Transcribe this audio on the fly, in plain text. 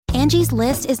Angie's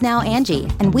List is now Angie,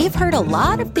 and we've heard a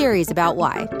lot of theories about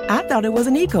why. I thought it was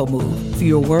an eco move.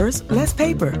 Fewer words, less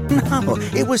paper. No,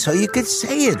 it was so you could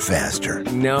say it faster.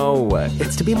 No,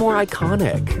 it's to be more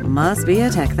iconic. Must be a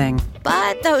tech thing.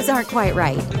 But those aren't quite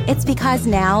right. It's because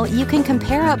now you can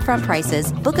compare upfront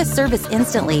prices, book a service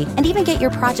instantly, and even get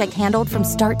your project handled from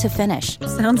start to finish.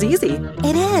 Sounds easy.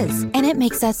 It is, and it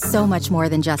makes us so much more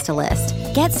than just a list.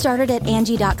 Get started at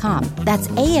Angie.com. That's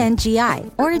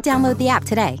ANGI, or download the app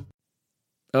today.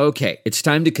 Okay, it's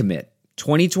time to commit.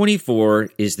 2024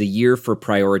 is the year for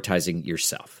prioritizing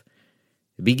yourself.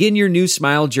 Begin your new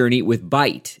smile journey with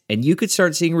Byte, and you could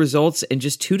start seeing results in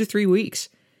just 2 to 3 weeks.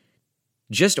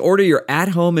 Just order your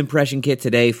at-home impression kit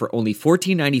today for only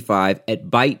 $14.95 at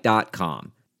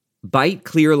Byte.com. Byte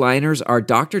clear liners are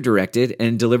doctor-directed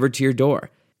and delivered to your door.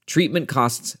 Treatment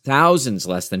costs thousands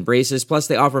less than braces, plus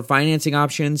they offer financing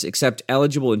options, accept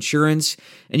eligible insurance,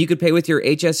 and you could pay with your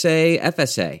HSA,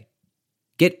 FSA.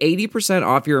 Get 80%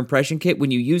 off your impression kit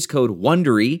when you use code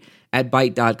WONDERY at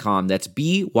Byte.com. That's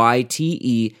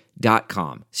BYTE.com.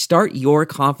 Start your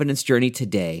confidence journey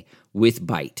today with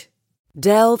Byte.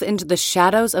 Delve into the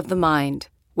shadows of the mind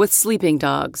with Sleeping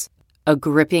Dogs, a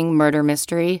gripping murder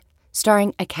mystery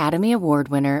starring Academy Award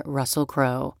winner Russell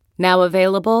Crowe. Now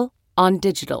available on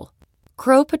digital.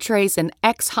 Crowe portrays an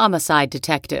ex-homicide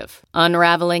detective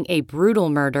unraveling a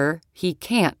brutal murder he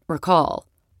can't recall.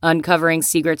 Uncovering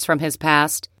secrets from his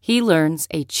past, he learns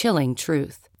a chilling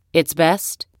truth. It's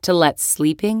best to let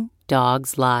sleeping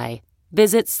dogs lie.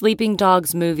 Visit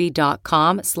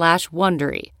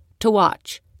sleepingdogsmovie.com/Wondery to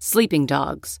watch Sleeping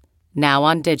Dogs, now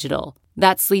on digital.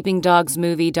 That's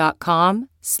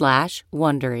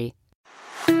sleepingdogsmovie.com/Wondery.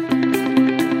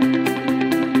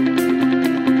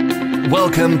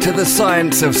 Welcome to the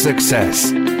Science of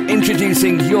Success.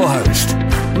 Introducing your host,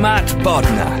 Matt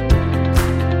Bodnar.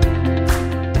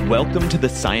 Welcome to the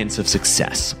Science of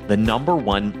Success, the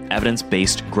 #1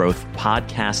 evidence-based growth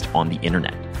podcast on the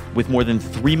internet, with more than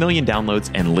 3 million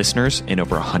downloads and listeners in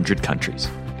over 100 countries.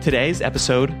 Today's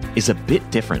episode is a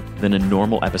bit different than a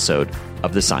normal episode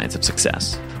of the Science of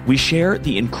Success. We share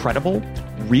the incredible,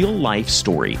 real-life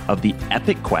story of the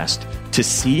epic quest to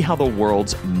see how the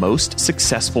world's most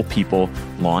successful people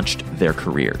launched their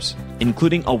careers,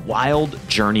 including a wild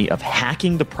journey of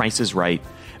hacking The Price is Right,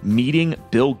 meeting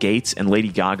Bill Gates and Lady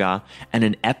Gaga, and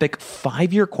an epic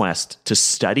 5-year quest to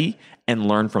study and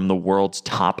learn from the world's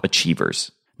top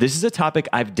achievers. This is a topic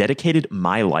I've dedicated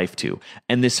my life to,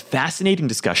 and this fascinating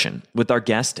discussion with our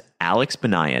guest, Alex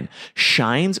Banayan,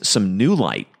 shines some new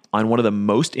light on one of the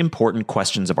most important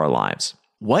questions of our lives.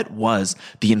 What was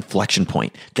the inflection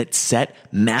point that set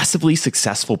massively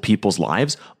successful people's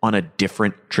lives on a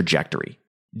different trajectory?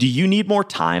 Do you need more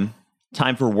time?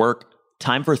 Time for work?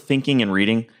 Time for thinking and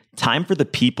reading? Time for the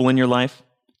people in your life?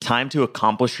 Time to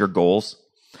accomplish your goals?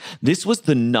 This was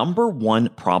the #1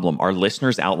 problem our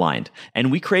listeners outlined,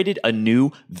 and we created a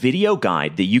new video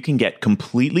guide that you can get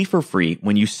completely for free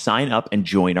when you sign up and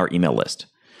join our email list.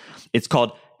 It's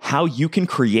called How You Can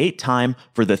Create Time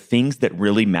for the Things That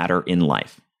Really Matter in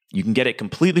Life. You can get it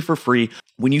completely for free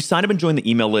when you sign up and join the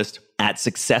email list at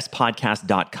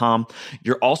successpodcast.com.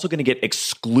 You're also going to get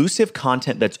exclusive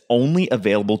content that's only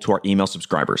available to our email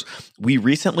subscribers. We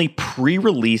recently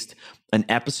pre-released an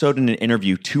episode and an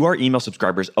interview to our email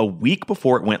subscribers a week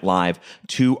before it went live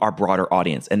to our broader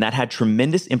audience. And that had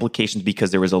tremendous implications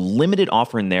because there was a limited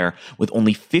offer in there with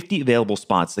only 50 available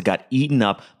spots that got eaten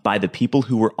up by the people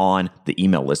who were on the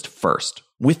email list first.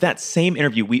 With that same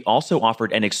interview, we also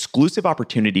offered an exclusive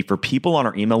opportunity for people on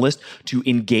our email list to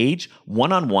engage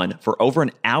one-on-one for over an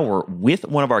hour with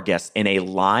one of our guests in a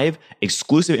live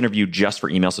exclusive interview just for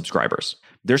email subscribers.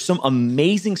 There's some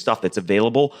amazing stuff that's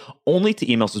available only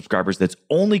to email subscribers that's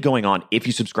only going on if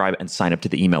you subscribe and sign up to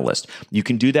the email list. You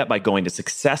can do that by going to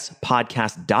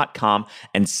successpodcast.com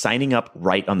and signing up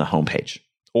right on the homepage.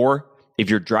 Or if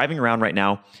you're driving around right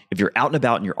now, if you're out and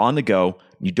about and you're on the go,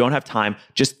 you don't have time,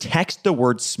 just text the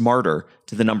word SMARTER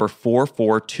to the number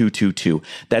 44222.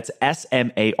 That's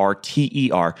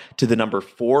SMARTER to the number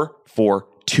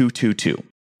 44222.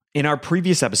 In our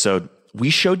previous episode,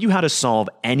 we showed you how to solve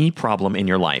any problem in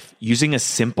your life using a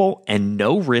simple and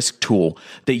no-risk tool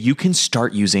that you can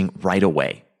start using right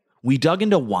away. We dug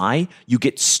into why you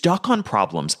get stuck on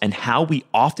problems and how we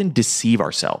often deceive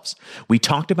ourselves. We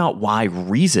talked about why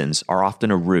reasons are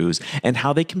often a ruse and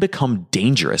how they can become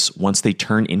dangerous once they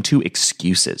turn into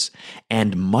excuses,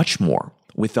 and much more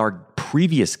with our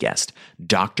previous guest,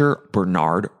 Dr.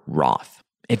 Bernard Roth.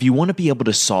 If you want to be able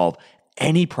to solve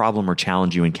any problem or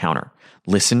challenge you encounter,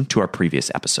 listen to our previous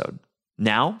episode.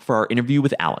 Now for our interview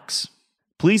with Alex.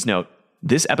 Please note,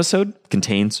 this episode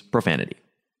contains profanity.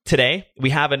 Today,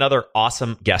 we have another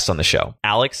awesome guest on the show,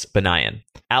 Alex Banayan.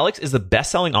 Alex is the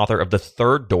best-selling author of The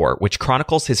Third Door, which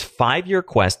chronicles his 5-year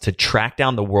quest to track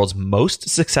down the world's most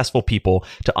successful people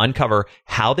to uncover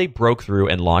how they broke through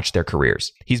and launched their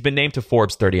careers. He's been named to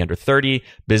Forbes 30 Under 30,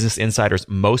 Business Insider's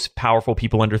Most Powerful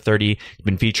People Under 30. He's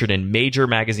been featured in major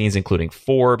magazines including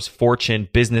Forbes, Fortune,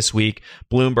 Business Week,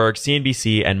 Bloomberg,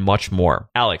 CNBC, and much more.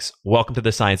 Alex, welcome to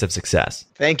the Science of Success.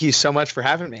 Thank you so much for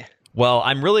having me. Well,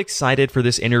 I'm really excited for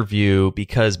this interview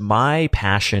because my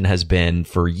passion has been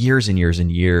for years and years and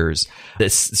years,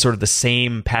 this sort of the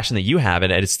same passion that you have.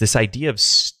 And it's this idea of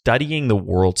studying the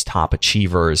world's top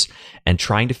achievers and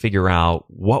trying to figure out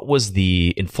what was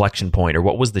the inflection point or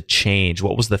what was the change,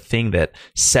 what was the thing that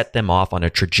set them off on a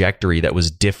trajectory that was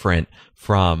different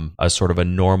from a sort of a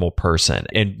normal person.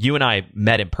 And you and I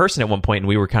met in person at one point and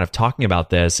we were kind of talking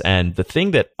about this. And the thing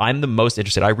that I'm the most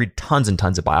interested, I read tons and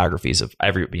tons of biographies of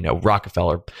every,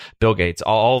 Rockefeller, Bill Gates,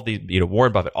 all these,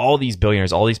 Warren Buffett, all these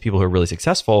billionaires, all these people who are really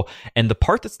successful. And the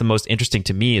part that's the most interesting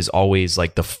to me is always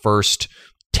like the first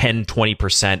 10,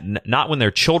 20%, not when they're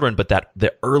children, but that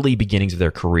the early beginnings of their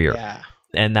career. Yeah.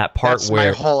 And that part That's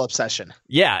where my whole obsession.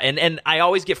 Yeah. And I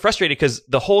always get frustrated because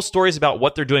the whole story is about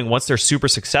what they're doing once they're super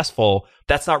successful.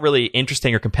 That's not really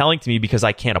interesting or compelling to me because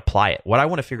I can't apply it. What I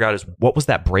want to figure out is what was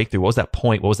that breakthrough? What was that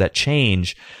point? What was that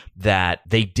change that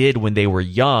they did when they were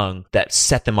young that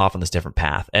set them off on this different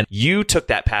path? And you took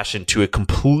that passion to a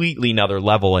completely another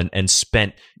level and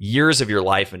spent years of your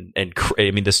life. And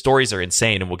I mean, the stories are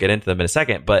insane and we'll get into them in a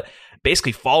second, but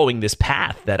basically following this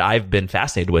path that I've been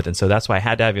fascinated with. And so that's why I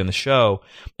had to have you on the show.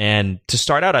 And to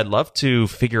start out, I'd love to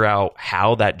figure out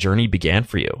how that journey began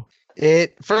for you.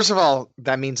 First of all,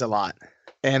 that means a lot.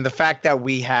 And the fact that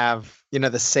we have,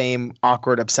 the same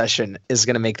awkward obsession is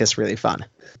going to make this really fun.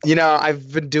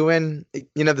 I've been doing,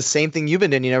 the same thing you've been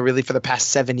doing, really for the past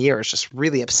 7 years, just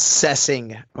really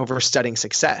obsessing over studying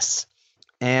success.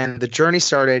 And the journey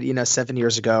started, 7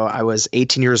 years ago. I was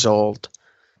 18 years old,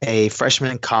 a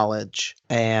freshman in college,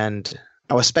 and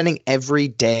I was spending every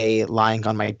day lying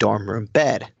on my dorm room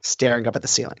bed, staring up at the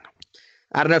ceiling.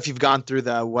 I don't know if you've gone through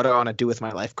the what do I want to do with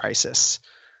my life crisis,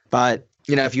 but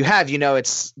if you have,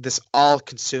 it's this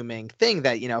all-consuming thing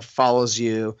that, follows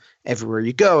you everywhere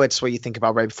you go. It's what you think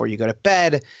about right before you go to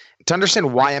bed. To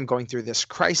understand why I'm going through this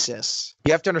crisis,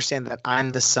 you have to understand that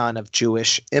I'm the son of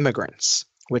Jewish immigrants,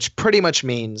 which pretty much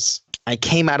means I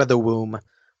came out of the womb.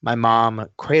 My mom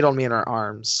cradled me in her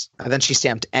arms, and then she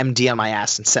stamped MD on my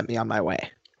ass and sent me on my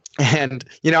way. And,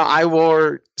 I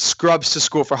wore scrubs to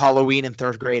school for Halloween in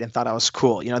 3rd grade and thought I was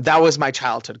cool. That was my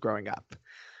childhood growing up.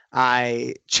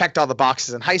 I checked all the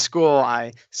boxes in high school.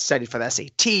 I studied for the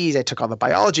SATs. I took all the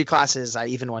biology classes. I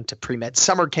even went to pre-med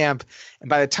summer camp. And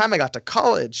by the time I got to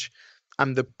college,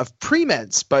 I'm of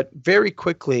pre-meds. But very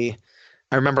quickly,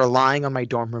 I remember lying on my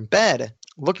dorm room bed,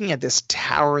 looking at this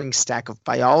towering stack of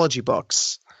biology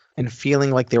books and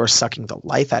feeling like they were sucking the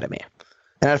life out of me.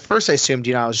 And at first I assumed,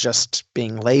 I was just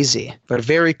being lazy. But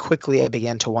very quickly I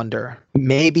began to wonder,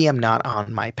 maybe I'm not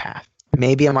on my path.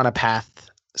 Maybe I'm on a path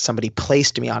somebody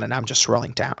placed me on and I'm just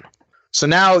rolling down. So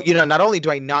now, not only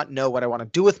do I not know what I want to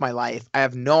do with my life, I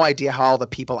have no idea how all the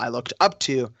people I looked up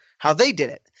to, how they did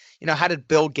it. How did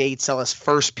Bill Gates sell his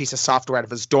first piece of software out of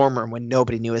his dorm room when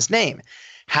nobody knew his name?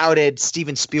 How did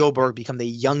Steven Spielberg become the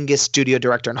youngest studio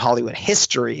director in Hollywood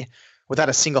history without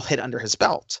a single hit under his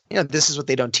belt? This is what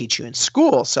they don't teach you in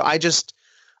school. So I just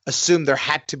assumed there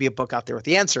had to be a book out there with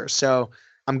the answers. So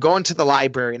I'm going to the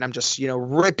library and I'm just,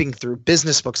 ripping through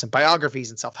business books and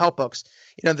biographies and self-help books,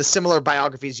 the similar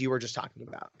biographies you were just talking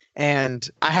about. And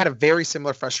I had a very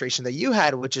similar frustration that you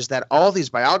had, which is that all these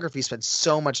biographies spend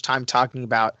so much time talking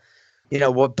about,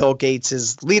 what Bill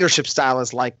Gates' leadership style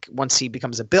is like once he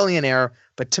becomes a billionaire.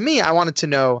 But to me, I wanted to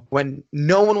know, when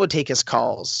no one would take his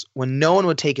calls, when no one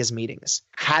would take his meetings,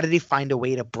 how did he find a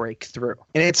way to break through?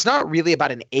 And it's not really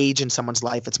about an age in someone's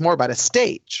life. It's more about a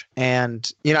stage.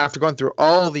 And, after going through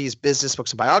all these business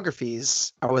books and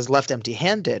biographies, I was left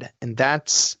empty-handed. And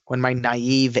that's when my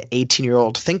naive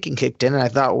 18-year-old thinking kicked in. And I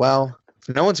thought, well,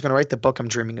 if no one's going to write the book I'm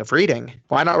dreaming of reading,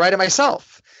 why not write it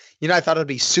myself? I thought it would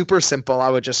be super simple. I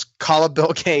would just call up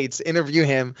Bill Gates, interview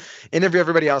him, interview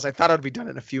everybody else. I thought it would be done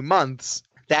in a few months.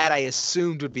 That I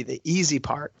assumed would be the easy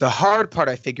part. The hard part,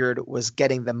 I figured, was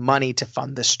getting the money to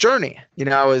fund this journey.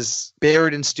 I was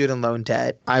buried in student loan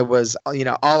debt. I was,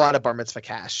 all out of bar mitzvah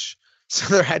cash.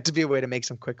 So there had to be a way to make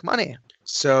some quick money.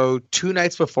 So 2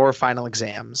 nights before final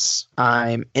exams,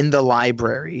 I'm in the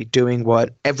library doing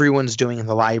what everyone's doing in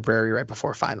the library right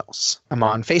before finals. I'm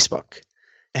on Facebook.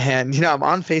 And, I'm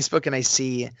on Facebook and I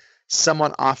see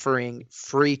someone offering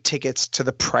free tickets to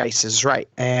The Price is Right.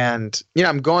 And, you know,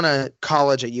 I'm going to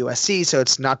college at USC, so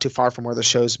it's not too far from where the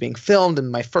show's being filmed.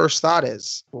 And my first thought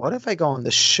is, what if I go on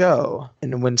the show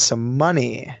and win some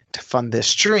money to fund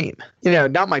this dream? You know,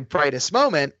 not my brightest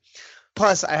moment.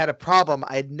 Plus, I had a problem.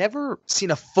 I had never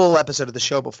seen a full episode of the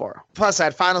show before. Plus, I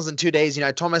had finals in 2 days. You know,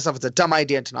 I told myself it's a dumb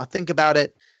idea to not think about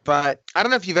it. But I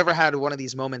don't know if you've ever had one of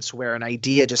these moments where an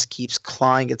idea just keeps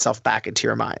clawing itself back into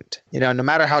your mind. You know, no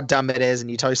matter how dumb it is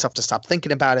and you tell yourself to stop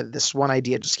thinking about it, this one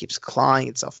idea just keeps clawing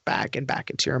itself back and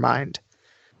back into your mind.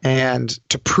 And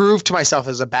to prove to myself it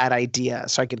was a bad idea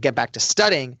so I could get back to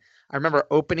studying, I remember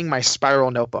opening my spiral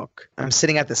notebook. I'm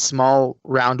sitting at this small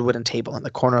round wooden table in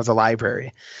the corner of the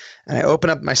library. And I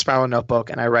open up my spiral notebook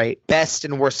and I write best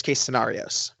and worst case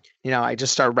scenarios. You know, I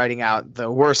just start writing out the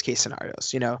worst case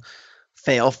scenarios, you know.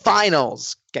 Fail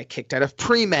finals, get kicked out of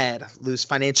pre-med, lose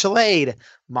financial aid,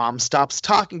 mom stops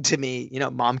talking to me, you know,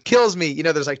 mom kills me. You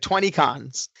know, there's like 20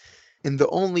 cons. And the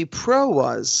only pro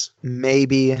was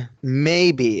maybe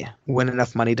win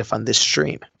enough money to fund this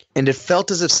dream. And it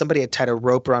felt as if somebody had tied a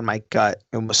rope around my gut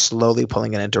and was slowly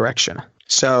pulling in a direction.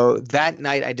 So that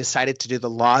night I decided to do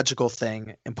the logical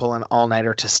thing and pull an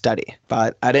all-nighter to study.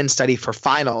 But I didn't study for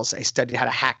finals. I studied how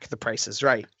to hack The Price is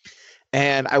Right.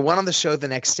 And I went on the show the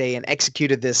next day and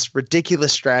executed this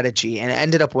ridiculous strategy and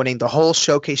ended up winning the whole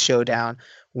showcase showdown,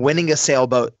 winning a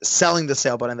sailboat, selling the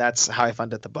sailboat, and that's how I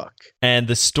funded the book. And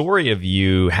the story of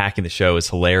you hacking the show is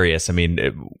hilarious. I mean,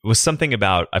 it was something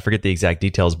about, I forget the exact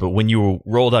details, but when you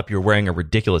rolled up, you were wearing a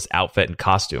ridiculous outfit and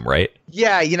costume, right?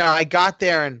 Yeah, you know, I got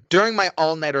there and during my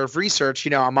all-nighter of research,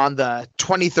 you know, I'm on the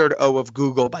 23rd O of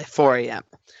Google by 4 a.m.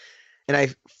 And I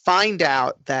find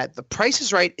out that The Price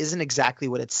is Right isn't exactly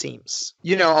what it seems.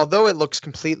 You know, although it looks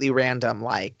completely random,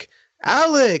 like,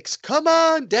 Alex, come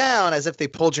on down, as if they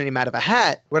pulled your name out of a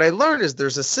hat. What I learned is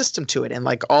there's a system to it. And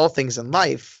like all things in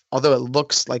life, although it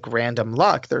looks like random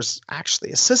luck, there's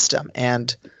actually a system.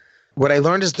 And what I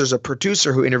learned is there's a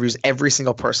producer who interviews every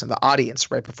single person in the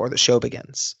audience right before the show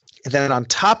begins. And then on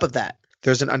top of that,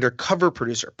 there's an undercover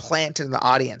producer planted in the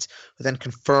audience who then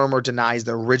confirms or denies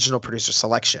the original producer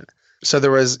selection. So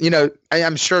there was, you know,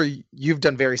 I'm sure you've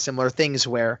done very similar things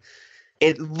where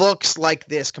it looks like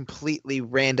this completely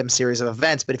random series of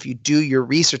events, but if you do your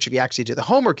research, if you actually do the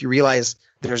homework, you realize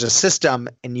there's a system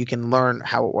and you can learn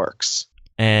how it works.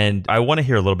 And I want to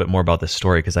hear a little bit more about this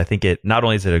story because I think it not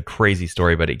only is it a crazy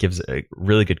story, but it gives a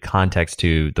really good context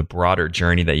to the broader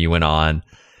journey that you went on.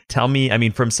 Tell me, I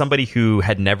mean, from somebody who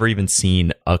had never even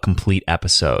seen a complete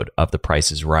episode of The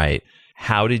Price is Right,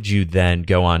 how did you then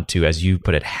go on to, as you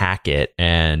put it, hack it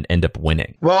and end up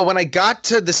winning? Well, when I got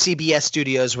to the CBS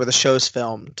studios where the show's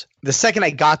filmed, the second I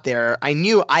got there, I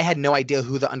knew I had no idea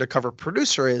who the undercover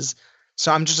producer is.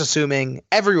 So I'm just assuming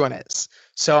everyone is.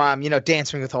 So I'm, you know,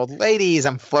 dancing with old ladies.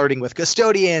 I'm flirting with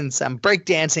custodians. I'm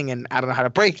breakdancing and I don't know how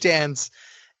to breakdance.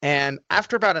 And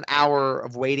after about an hour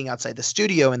of waiting outside the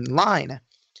studio in line,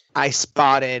 I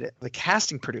spotted the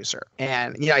casting producer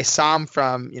and, you know, I saw him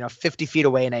from, 50 feet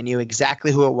away and I knew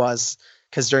exactly who it was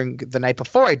because during the night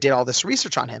before I did all this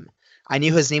research on him. I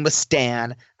knew his name was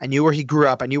Stan. I knew where he grew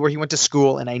up. I knew where he went to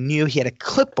school and I knew he had a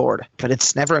clipboard, but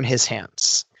it's never in his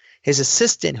hands. His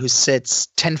assistant who sits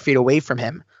 10 feet away from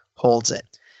him holds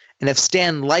it. And if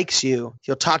Stan likes you,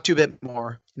 he'll talk to you a bit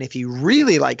more. And if he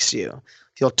really likes you,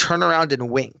 he'll turn around and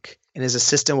wink and his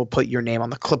assistant will put your name on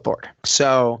the clipboard.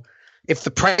 So if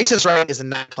The Price is Right is a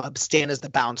nightclub, Stan is the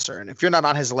bouncer. And if you're not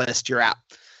on his list, you're out.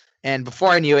 And before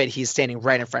I knew it, he's standing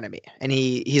right in front of me. And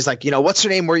he's like, what's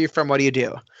your name? Where are you from? What do you do?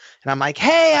 And I'm like,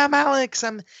 hey, I'm Alex.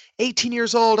 I'm 18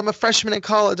 years old. I'm a freshman in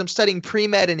college. I'm studying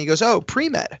pre-med. And he goes, oh,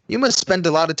 pre-med. You must spend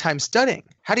a lot of time studying.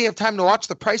 How do you have time to watch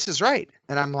The Price is Right?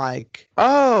 And I'm like,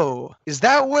 oh, is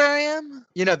that where I am?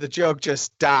 The joke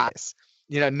just dies.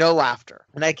 No laughter.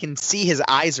 And I can see his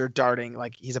eyes are darting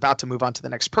like he's about to move on to the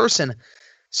next person.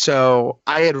 So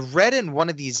I had read in one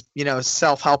of these,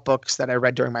 self-help books that I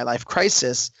read during my life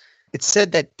crisis, it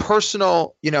said that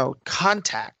personal,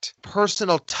 contact,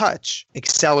 personal touch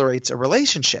accelerates a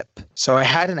relationship. So I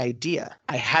had an idea.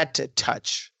 I had to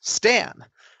touch Stan.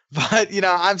 But,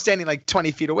 I'm standing like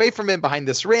 20 feet away from him behind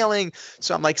this railing.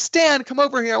 So I'm like, Stan, come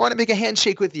over here. I want to make a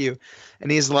handshake with you. And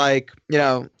he's like,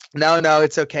 no,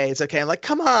 it's okay. It's okay. I'm like,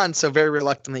 come on. So very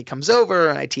reluctantly he comes over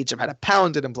and I teach him how to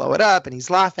pound it and blow it up. And he's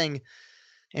laughing.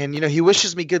 And, he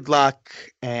wishes me good luck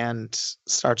and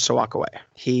starts to walk away.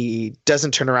 He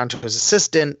doesn't turn around to his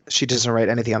assistant. She doesn't write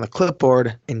anything on the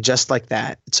clipboard. And just like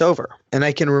that, it's over. And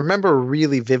I can remember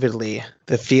really vividly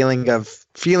the feeling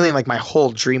like my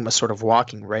whole dream was sort of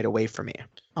walking right away from me,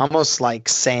 almost like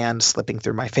sand slipping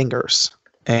through my fingers.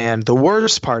 And the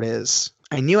worst part is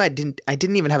I knew I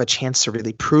didn't even have a chance to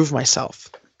really prove myself.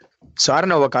 So I don't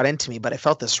know what got into me, but I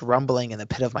felt this rumbling in the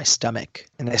pit of my stomach,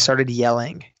 and I started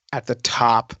yelling at the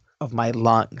top of my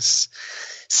lungs,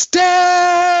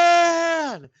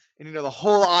 "Stan!" And, the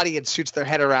whole audience shoots their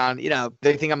head around.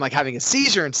 They think I'm like having a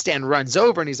seizure, and Stan runs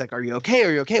over and he's like, "Are you okay?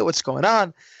 Are you okay? What's going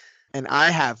on?" And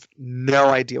I have no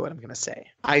idea what I'm going to say.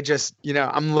 I just,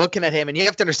 I'm looking at him, and you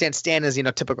have to understand Stan is,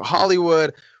 typical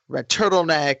Hollywood, red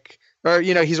turtleneck, or,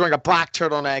 he's wearing a black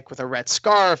turtleneck with a red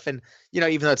scarf. And,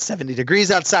 even though it's 70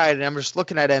 degrees outside, and I'm just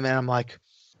looking at him and I'm like,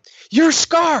 "Your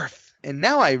scarf." And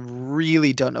now I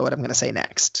really don't know what I'm going to say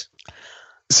next.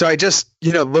 So I just,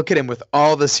 look at him with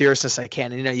all the seriousness I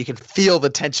can. And, you can feel the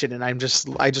tension. And I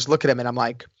just look at him and I'm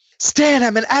like, "Stan,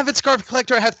 I'm an avid scarf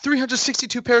collector. I have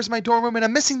 362 pairs in my dorm room and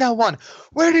I'm missing that one.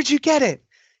 Where did you get it?"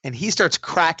 And he starts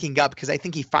cracking up because I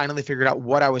think he finally figured out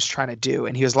what I was trying to do.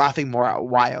 And he was laughing more at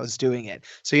why I was doing it.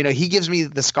 So, he gives me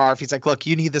the scarf. He's like, "Look,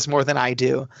 you need this more than I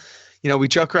do." We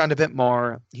joke around a bit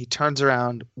more. He turns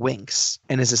around, winks,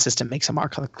 and his assistant makes a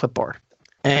mark on the clipboard.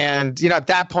 And, at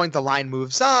that point, the line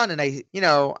moves on. And I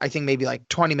think maybe like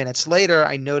 20 minutes later,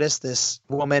 I noticed this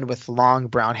woman with long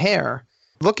brown hair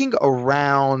looking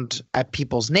around at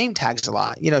people's name tags a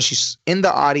lot. She's in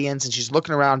the audience and she's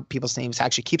looking around people's names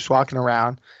tags. She keeps walking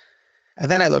around. And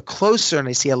then I look closer and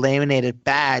I see a laminated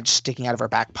badge sticking out of her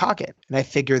back pocket. And I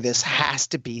figure this has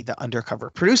to be the undercover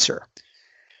producer.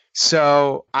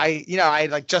 So I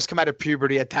like just come out of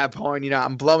puberty at that point.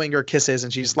 I'm blowing her kisses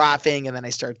and she's laughing, and then I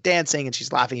start dancing and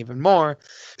she's laughing even more.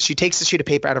 She takes a sheet of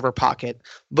paper out of her pocket,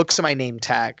 looks at my name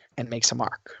tag, and makes a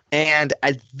mark. And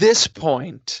at this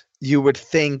point, you would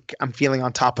think I'm feeling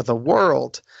on top of the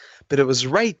world, but it was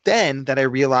right then that I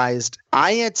realized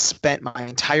I had spent my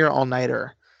entire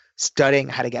all-nighter studying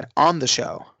how to get on the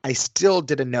show. I still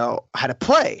didn't know how to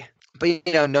play. But,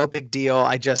 no big deal.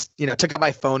 I just, took out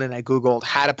my phone and I Googled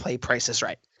how to play Price is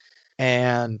Right.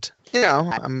 And,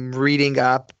 I'm reading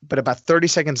up, but about 30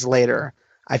 seconds later,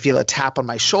 I feel a tap on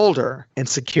my shoulder and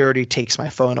security takes my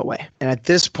phone away. And at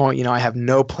this point, I have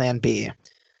no plan B.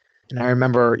 And I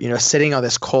remember, sitting on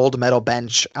this cold metal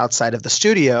bench outside of the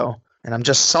studio, and I'm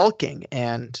just sulking.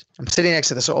 And I'm sitting next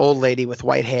to this old lady with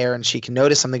white hair, and she can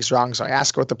notice something's wrong. So I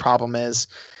ask her what the problem is.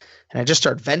 And I just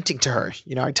start venting to her.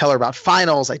 I tell her about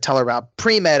finals. I tell her about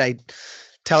pre-med. I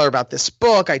tell her about this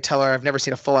book. I tell her I've never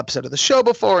seen a full episode of the show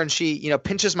before. And she,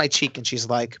 pinches my cheek and she's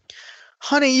like,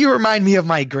 "Honey, you remind me of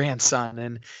my grandson."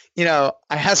 And, I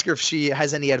ask her if she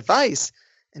has any advice.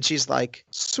 And she's like,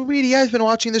 "Sweetie, I've been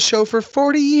watching the show for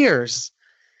 40 years.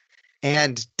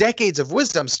 And decades of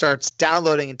wisdom starts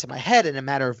downloading into my head in a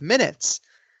matter of minutes.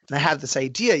 And I have this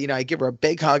idea, I give her a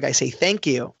big hug. I say, "Thank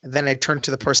you." And then I turn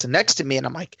to the person next to me and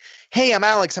I'm like, "Hey, I'm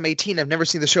Alex. I'm 18. I've never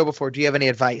seen the show before. Do you have any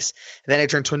advice?" And then I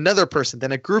turn to another person,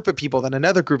 then a group of people, then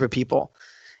another group of people.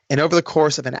 And over the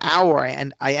course of an hour,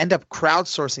 I end up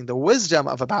crowdsourcing the wisdom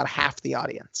of about half the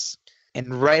audience.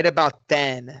 And right about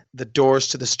then, the doors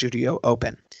to the studio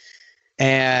open.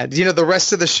 And, the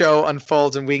rest of the show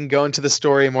unfolds, and we can go into the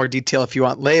story in more detail if you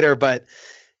want later. But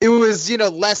it was,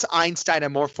 less Einstein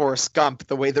and more Forrest Gump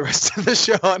the way the rest of the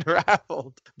show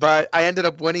unraveled. But I ended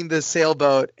up winning the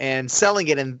sailboat and selling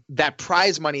it. And that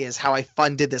prize money is how I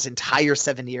funded this entire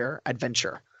 7-year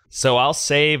adventure. So I'll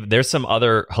save, there's some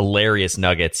other hilarious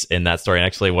nuggets in that story. And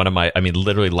actually one of my,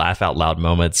 literally laugh out loud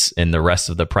moments in the rest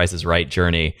of the Price is Right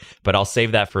journey. But I'll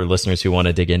save that for listeners who want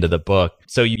to dig into the book.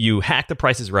 So you hack the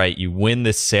Price is Right, you win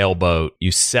this sailboat,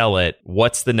 you sell it.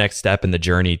 What's the next step in the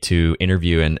journey to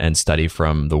interview and study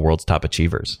from the world's top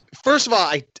achievers? First of all,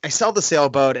 I sell the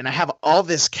sailboat and I have all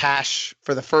this cash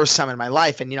for the first time in my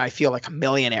life. And, I feel like a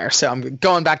millionaire. So I'm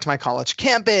going back to my college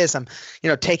campus. I'm,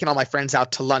 taking all my friends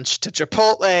out to lunch to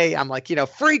Chipotle. I'm like,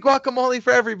 free guacamole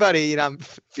for everybody. I'm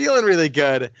feeling really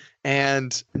good.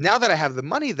 And now that I have the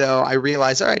money, though, I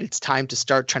realize, all right, it's time to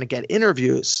start trying to get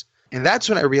interviews. And that's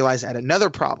when I realized I had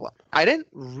another problem. I didn't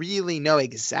really know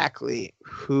exactly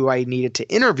who I needed to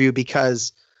interview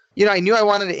because, I knew I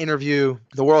wanted to interview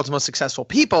the world's most successful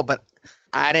people, but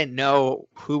I didn't know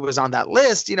who was on that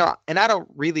list, and I don't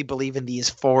really believe in these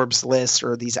Forbes lists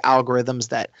or these algorithms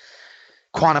that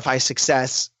quantify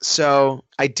success. So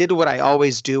I did what I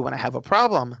always do when I have a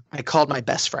problem. I called my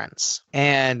best friends.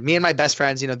 And me and my best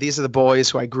friends, these are the boys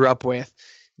who I grew up with.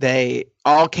 They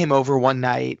all came over one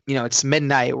night. It's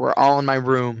midnight. We're all in my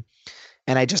room.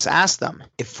 And I just asked them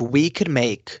if we could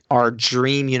make our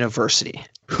dream university,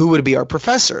 who would be our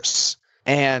professors?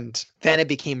 And then it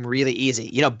became really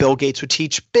easy. Bill Gates would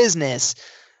teach business.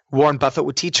 Warren Buffett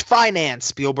would teach finance.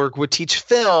 Spielberg would teach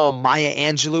film. Maya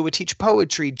Angelou would teach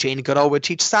poetry. Jane Goodall would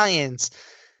teach science.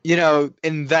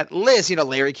 in that list,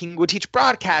 Larry King would teach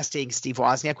broadcasting, Steve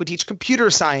Wozniak would teach computer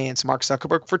science, Mark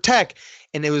Zuckerberg for tech.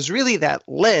 And it was really that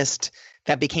list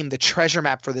that became the treasure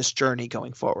map for this journey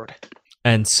going forward.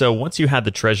 And so once you had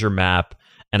the treasure map,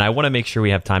 and I want to make sure we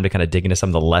have time to kind of dig into some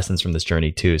of the lessons from this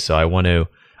journey too. So I want to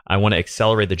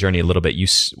accelerate the journey a little bit.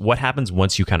 What happens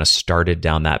once you kind of started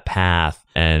down that path?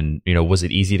 And, was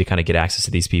it easy to kind of get access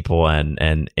to these people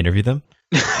and interview them?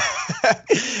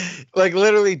 Like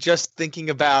literally just thinking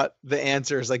about the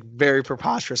answer is like very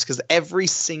preposterous, because every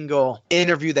single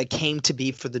interview that came to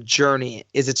be for the journey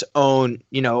is its own,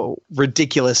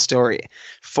 ridiculous story.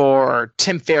 For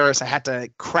Tim Ferriss, I had to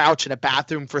crouch in a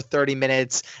bathroom for 30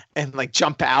 minutes and like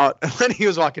jump out when he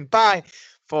was walking by.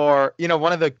 For,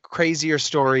 one of the crazier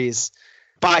stories,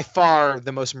 by far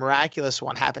the most miraculous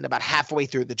one, happened about halfway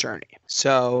through the journey.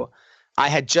 So I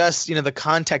had just, the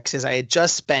context is I had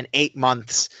just spent 8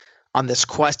 months on this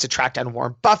quest to track down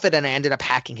Warren Buffett, and I ended up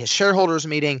hacking his shareholders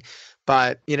meeting.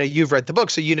 But, you've read the book,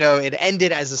 so it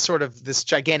ended as a sort of this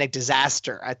gigantic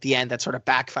disaster at the end that sort of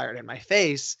backfired in my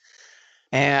face.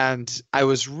 And I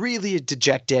was really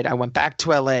dejected. I went back to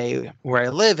LA where I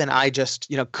live, and I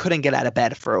just, couldn't get out of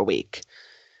bed for a week.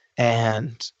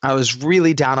 And I was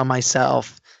really down on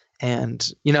myself. And,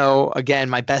 again,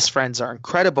 my best friends are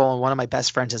incredible. And one of my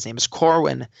best friends, his name is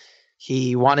Corwin.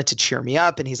 He wanted to cheer me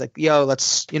up, and he's like, yo,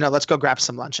 let's go grab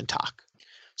some lunch and talk.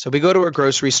 So we go to a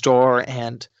grocery store,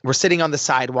 and we're sitting on the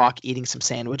sidewalk eating some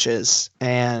sandwiches.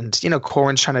 And,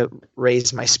 Corwin's trying to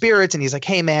raise my spirits. And he's like,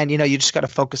 hey, man, you just got to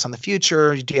focus on the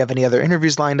future. Do you have any other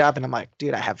interviews lined up? And I'm like,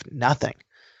 dude, I have nothing.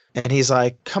 And he's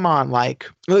like, come on, like,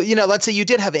 well, let's say you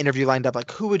did have an interview lined up. Like,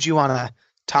 who would you want to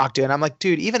talk to? And I'm like,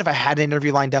 dude, even if I had an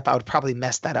interview lined up, I would probably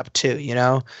mess that up too,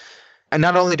 And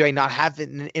not only do I not have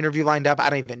an interview lined up, I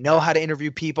don't even know how to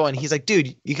interview people. And he's like,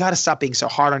 dude, you got to stop being so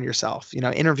hard on yourself.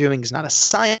 Interviewing is not a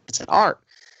science, it's an art.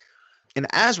 And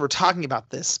as we're talking about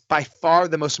this, by far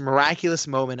the most miraculous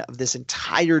moment of this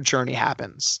entire journey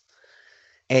happens.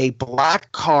 A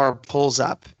black car pulls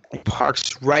up and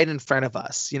parks right in front of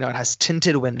us. It has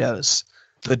tinted windows.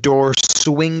 The door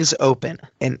swings open,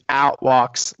 and out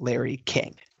walks Larry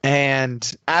King.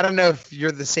 And I don't know if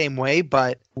you're the same way,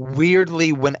 but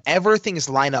weirdly, whenever things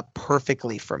line up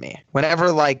perfectly for me,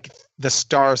 whenever like the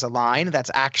stars align,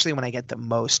 that's actually when I get the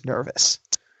most nervous.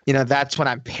 That's when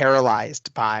I'm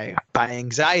paralyzed by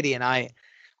anxiety. And I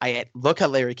look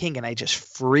at Larry King and I just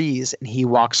freeze, and he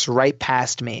walks right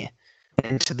past me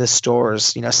into the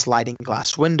store's, sliding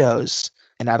glass windows,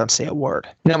 and I don't say a word.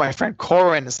 My friend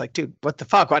Corwin is like, dude, what the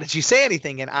fuck? Why did you say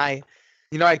anything? And I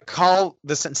call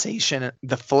the sensation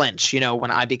the flinch,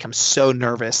 when I become so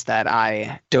nervous that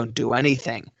I don't do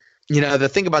anything. The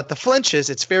thing about the flinch is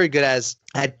it's very good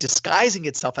at disguising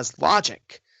itself as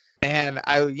logic. And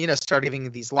I, start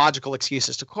giving these logical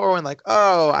excuses to Corwin, like,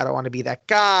 oh, I don't want to be that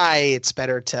guy. It's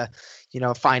better to,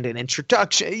 find an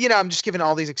introduction. I'm just giving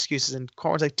all these excuses. And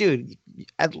Corwin's like, dude,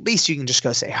 at least you can just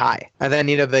go say hi. And then,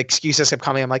 the excuses kept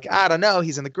coming. I'm like, I don't know.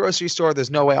 He's in the grocery store.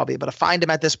 There's no way I'll be able to find him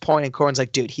at this point. And Corwin's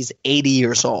like, dude, he's 80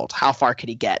 years old. How far could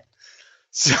he get?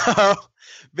 So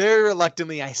very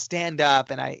reluctantly, I stand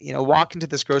up and I, walk into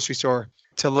this grocery store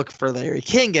to look for Larry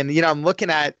King. And, I'm looking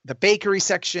at the bakery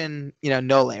section,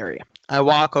 no Larry. I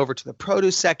walk over to the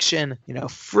produce section,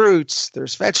 fruits,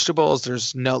 there's vegetables,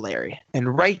 there's no Larry.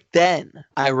 And right then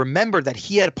I remembered that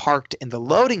he had parked in the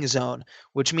loading zone,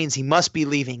 which means he must be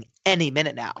leaving any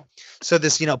minute now. So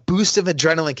this, boost of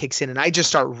adrenaline kicks in, and I just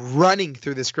start running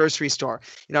through this grocery store.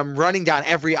 I'm running down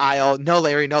every aisle. No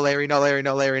Larry, no Larry, no Larry,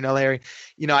 no Larry, no Larry.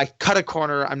 I cut a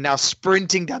corner. I'm now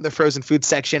sprinting down the frozen food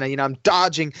section, and, I'm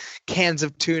dodging cans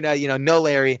of tuna, no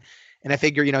Larry. And I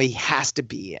figure, he has to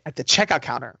be at the checkout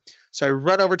counter. So I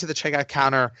run over to the checkout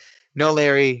counter. No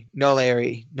Larry, no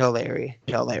Larry, no Larry,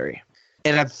 no Larry.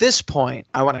 And at this point,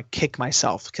 I want to kick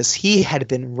myself because he had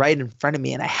been right in front of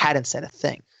me and I hadn't said a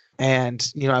thing.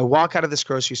 And, I walk out of this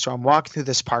grocery store. I'm walking through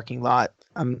this parking lot.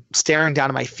 I'm staring down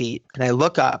at my feet and I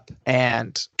look up,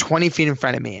 and 20 feet in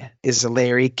front of me is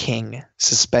Larry King,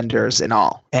 suspenders and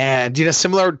all. And,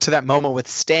 similar to that moment with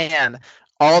Stan,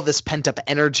 all this pent up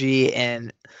energy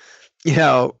and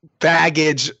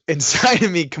baggage inside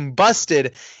of me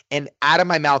combusted, and out of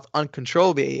my mouth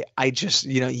uncontrollably, I just,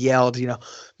 yelled,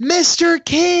 Mr.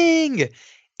 King.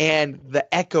 And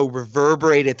the echo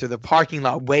reverberated through the parking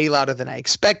lot way louder than I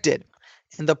expected.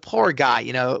 And the poor guy,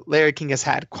 Larry King has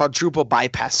had quadruple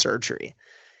bypass surgery.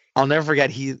 I'll never forget,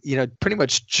 he, pretty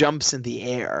much jumps in the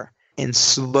air and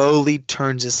slowly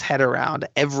turns his head around,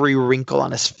 every wrinkle on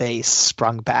his face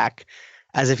sprung back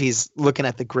as if he's looking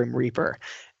at the Grim Reaper.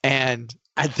 And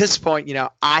at this point,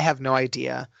 I have no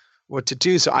idea what to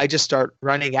do. So I just start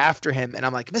running after him and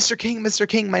I'm like, Mr.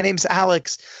 King, my name's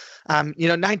Alex.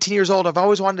 19 years old. I've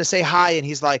always wanted to say hi. And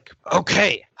he's like,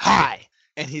 okay, hi.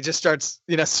 And he just starts,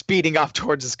 speeding off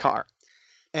towards his car.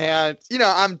 And,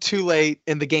 I'm too late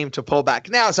in the game to pull back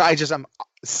now. So I'm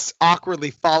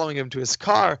awkwardly following him to his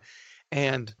car.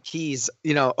 And he's,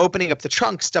 opening up the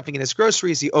trunk, stuffing in his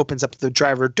groceries. He opens up the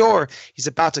driver door. He's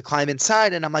about to climb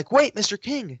inside. And I'm like, wait, Mr.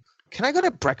 King, can I go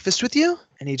to breakfast with you?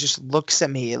 And he just looks at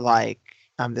me like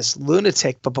I'm this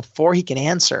lunatic. But before he can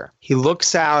answer, he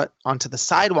looks out onto the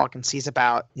sidewalk and sees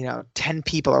about, 10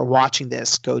 people are watching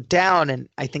this go down. And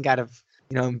I think out of,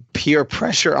 peer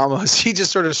pressure almost, he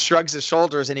just sort of shrugs his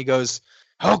shoulders and he goes,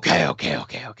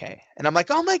 okay. And I'm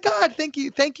like, oh my God, thank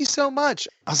you so much.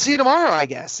 I'll see you tomorrow, I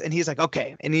guess. And he's like,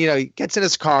 okay. And, he gets in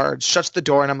his car, shuts the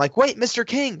door, and I'm like, wait, Mr.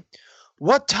 King,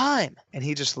 what time? And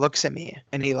he just looks at me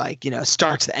and he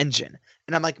starts the engine.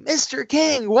 And I'm like, Mr.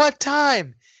 King, what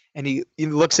time? And he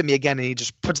looks at me again and he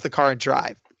just puts the car in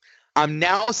drive. I'm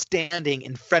now standing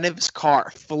in front of his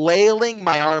car, flailing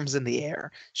my arms in the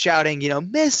air, shouting,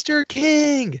 Mr.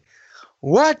 King,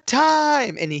 what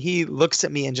time? And he looks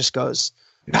at me and just goes,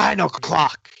 9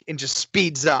 o'clock, and just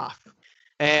speeds off.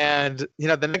 And,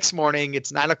 the next morning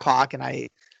it's 9 o'clock and I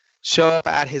show up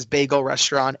at his bagel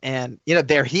restaurant and,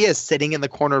 there he is sitting in the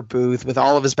corner booth with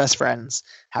all of his best friends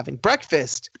having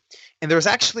breakfast. And there was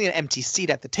actually an empty seat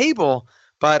at the table,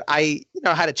 but I,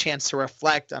 had a chance to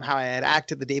reflect on how I had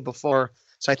acted the day before.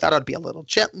 So I thought I'd be a little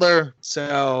gentler.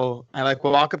 So I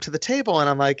walk up to the table and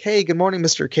I'm like, hey, good morning,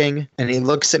 Mr. King. And he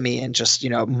looks at me and just,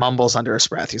 mumbles under his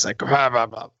breath. He's like, blah, blah,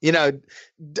 blah.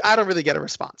 I don't really get a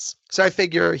response. So I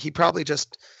figure he probably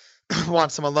just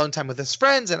wants some alone time with his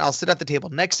friends and I'll sit at the table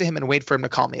next to him and wait for him to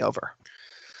call me over.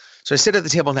 So I sit at the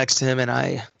table next to him and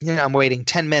I'm waiting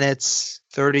 10 minutes,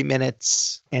 30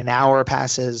 minutes, an hour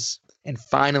passes. And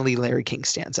finally, Larry King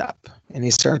stands up and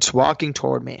he starts walking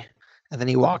toward me. And then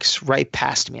he walks right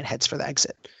past me and heads for the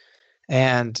exit.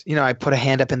 And, I put a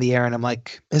hand up in the air and I'm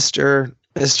like, Mr.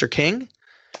 King?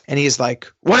 And he's like,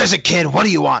 what is it, kid? What do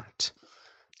you want?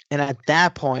 And at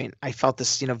that point, I felt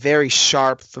this, very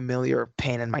sharp, familiar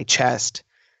pain in my chest.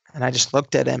 And I just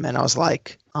looked at him and I was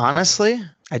like, honestly,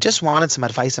 I just wanted some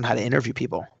advice on how to interview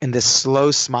people. And this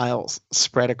slow smile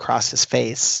spread across his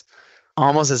face,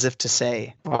 almost as if to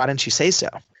say, why didn't you say so?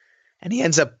 And he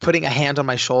ends up putting a hand on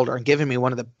my shoulder and giving me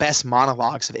one of the best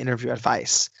monologues of interview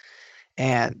advice.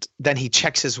 And then he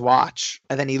checks his watch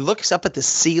and then he looks up at the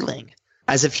ceiling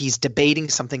as if he's debating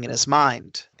something in his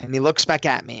mind. And he looks back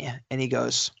at me and he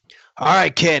goes, all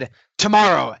right, kid,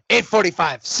 tomorrow,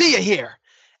 8:45, see you here.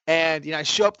 And, I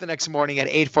show up the next morning at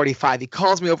 8:45. He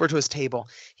calls me over to his table.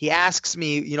 He asks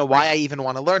me, why I even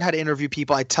want to learn how to interview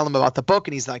people. I tell him about the book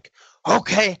and he's like,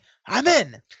 okay, I'm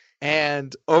in.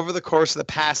 And over the course of the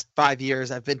past 5 years,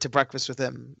 I've been to breakfast with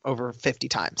him over 50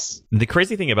 times. The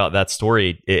crazy thing about that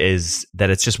story is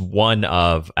that it's just one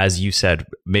of, as you said,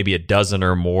 maybe a dozen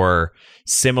or more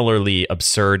similarly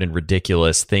absurd and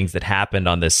ridiculous things that happened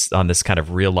on this kind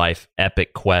of real life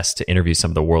epic quest to interview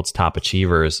some of the world's top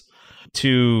achievers.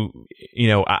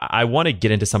 I want to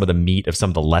get into some of the meat of some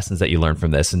of the lessons that you learned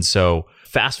from this. And so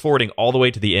fast forwarding all the way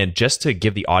to the end, just to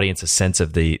give the audience a sense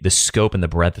of the scope and the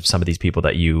breadth of some of these people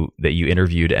that you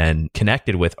interviewed and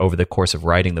connected with over the course of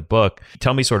writing the book,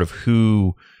 tell me sort of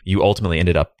who you ultimately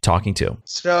ended up talking to.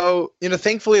 So,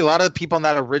 thankfully, a lot of the people on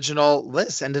that original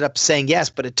list ended up saying yes,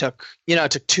 but it took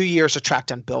 2 years to track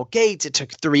down Bill Gates. It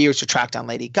took 3 years to track down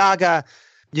Lady Gaga.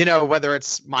 Whether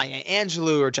it's Maya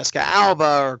Angelou or Jessica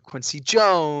Alba or Quincy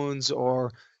Jones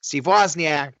or Steve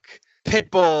Wozniak,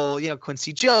 Pitbull,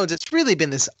 Quincy Jones, it's really been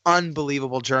this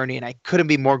unbelievable journey. And I couldn't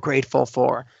be more grateful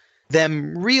for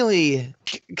them really,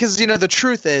 because, the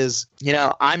truth is,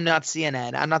 I'm not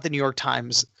CNN. I'm not the New York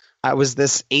Times. I was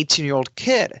this 18-year-old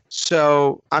kid.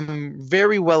 So I'm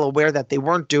very well aware that they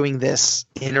weren't doing this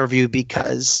interview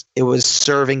because it was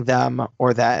serving them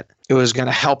or that it was going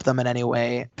to help them in any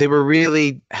way. They were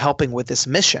really helping with this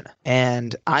mission.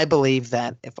 And I believe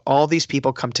that if all these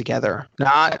people come together,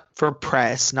 not for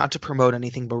press, not to promote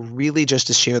anything, but really just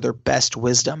to share their best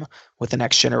wisdom with the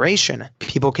next generation,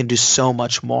 people can do so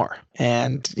much more.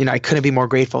 And, I couldn't be more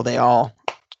grateful they all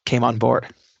came on board.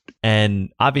 And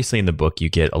obviously in the book, you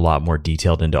get a lot more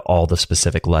detailed into all the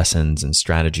specific lessons and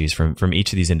strategies from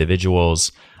each of these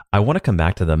individuals. I want to come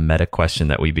back to the meta question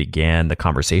that we began the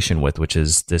conversation with, which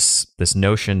is this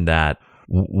notion that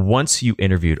once you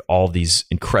interviewed all these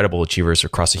incredible achievers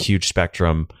across a huge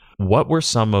spectrum, what were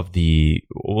some of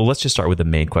let's just start with the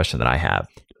main question that I have.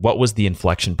 What was the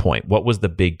inflection point? What was the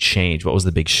big change? What was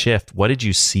the big shift? What did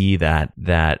you see that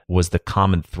was the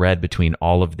common thread between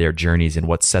all of their journeys, and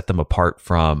what set them apart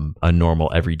from a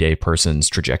normal everyday person's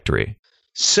trajectory?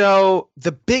 So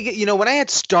when I had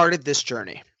started this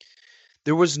journey,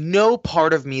 there was no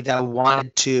part of me that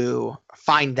wanted to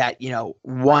find that,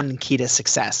 one key to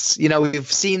success.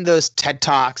 We've seen those TED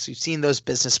Talks, we've seen those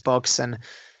business books, and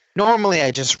normally I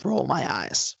just roll my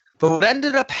eyes. But what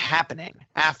ended up happening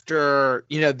after,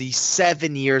 these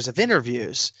 7 years of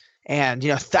interviews and,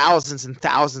 thousands and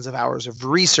thousands of hours of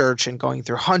research and going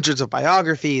through hundreds of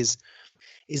biographies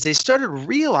is they started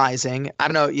realizing, I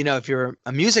don't know, if you're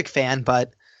a music fan,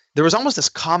 but there was almost this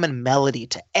common melody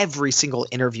to every single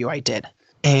interview I did.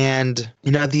 And,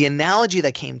 the analogy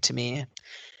that came to me,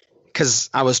 because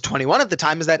I was 21 at the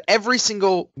time, is that every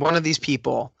single one of these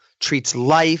people treats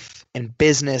life and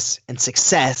business and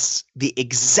success the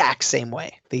exact same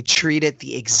way. They treat it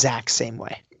the exact same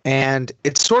way. And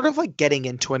it's sort of like getting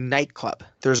into a nightclub.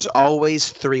 There's always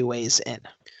 3 ways in.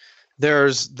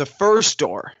 There's the first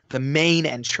door, the main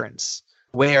entrance,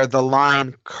 where the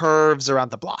line curves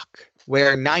around the block,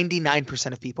 where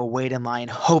 99% of people wait in line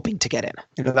hoping to get in.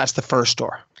 That's the first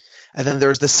door. And then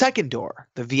there's the second door,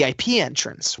 the VIP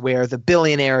entrance, where the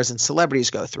billionaires and celebrities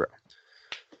go through.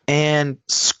 And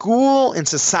school and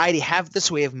society have this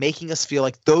way of making us feel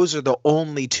like those are the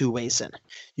only 2 ways in.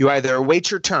 You either wait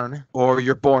your turn or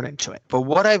you're born into it. But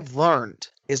what I've learned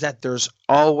is that there's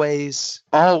always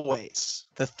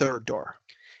the third door.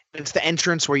 It's the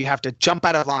entrance where you have to jump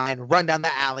out of line, run down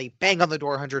the alley, bang on the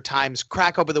door 100 times,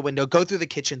 crack open the window, go through the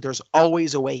kitchen. There's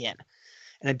always a way in.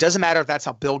 And it doesn't matter if that's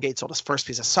how Bill Gates sold his first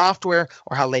piece of software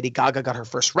or how Lady Gaga got her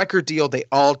first record deal. They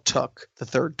all took the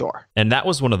third door. And that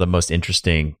was one of the most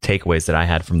interesting takeaways that I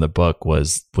had from the book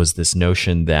was this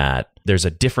notion that there's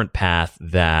a different path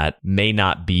that may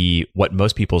not be what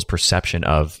most people's perception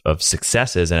of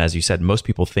success is. And as you said, most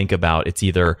people think about it's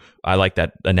either, I like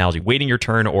that analogy, waiting your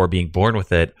turn or being born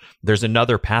with it. There's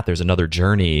another path, there's another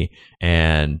journey.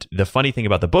 And the funny thing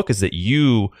about the book is that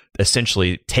you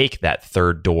essentially take that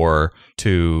third door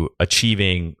to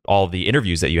achieving all the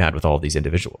interviews that you had with all of these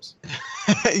individuals.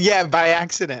 Yeah, by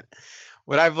accident.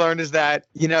 What I've learned is that,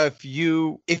 if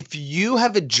you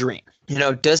have a dream,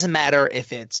 it doesn't matter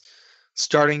if it's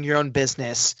starting your own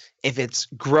business, if it's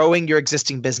growing your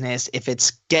existing business, if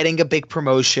it's getting a big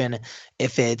promotion,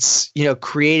 if it's,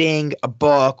 creating a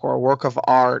book or a work of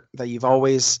art that you've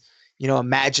always,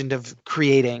 imagined of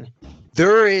creating,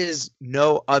 there is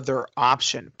no other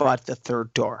option but the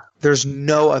third door. There's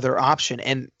no other option.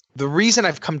 And the reason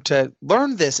I've come to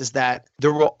learn this is that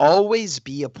there will always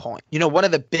be a point. One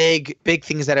of the big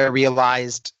things that I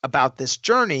realized about this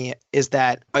journey is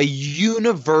that a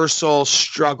universal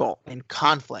struggle and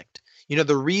conflict,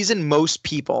 the reason most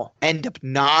people end up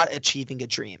not achieving a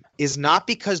dream is not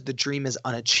because the dream is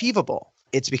unachievable.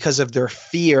 It's because of their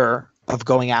fear of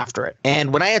going after it.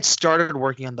 And when I had started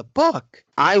working on the book,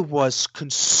 I was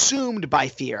consumed by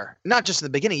fear, not just in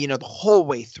the beginning, the whole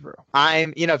way through.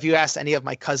 If you ask any of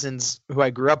my cousins who I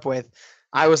grew up with,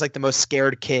 I was like the most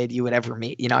scared kid you would ever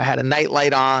meet. I had a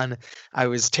nightlight on. I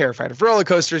was terrified of roller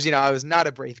coasters. I was not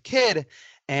a brave kid.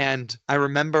 And I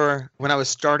remember when I was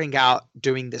starting out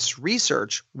doing this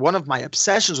research, one of my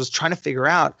obsessions was trying to figure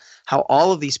out how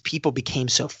all of these people became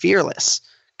so fearless.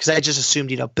 Because I just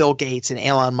assumed, Bill Gates and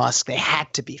Elon Musk, they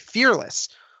had to be fearless,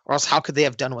 or else how could they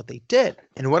have done what they did?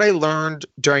 And what I learned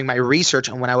during my research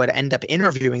and when I would end up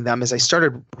interviewing them is I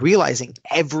started realizing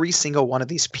every single one of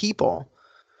these people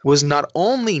was not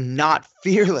only not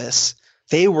fearless,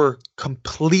 they were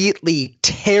completely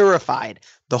terrified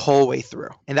the whole way through.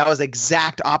 And that was the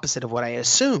exact opposite of what I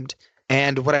assumed.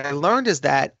 And what I learned is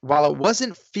that while it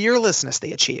wasn't fearlessness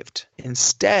they achieved,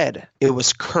 instead it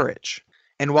was courage.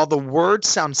 And while the words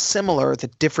sound similar, the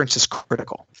difference is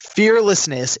critical.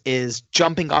 Fearlessness is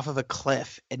jumping off of a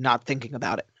cliff and not thinking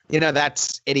about it.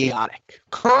 That's idiotic.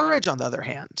 Courage, on the other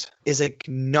hand, is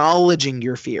acknowledging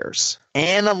your fears,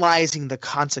 analyzing the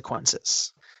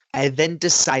consequences, and then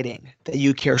deciding that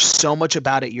you care so much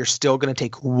about it, you're still going to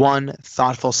take one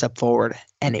thoughtful step forward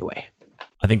anyway.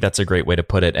 I think that's a great way to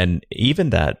put it. And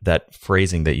even that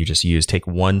phrasing that you just used, take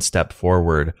one step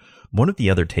forward. One of the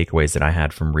other takeaways that I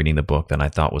had from reading the book that I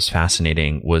thought was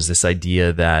fascinating was this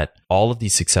idea that all of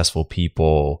these successful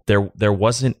people, there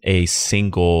wasn't a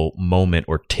single moment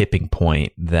or tipping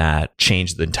point that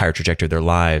changed the entire trajectory of their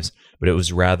lives, but it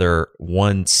was rather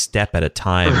one step at a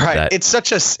time. Right. It's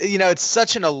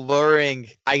such an alluring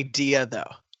idea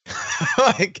though.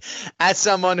 Like as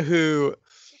someone who,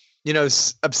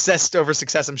 is obsessed over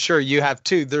success, I'm sure you have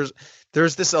too.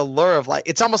 there's this allure of like,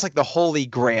 it's almost like the holy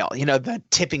grail, the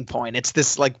tipping point. It's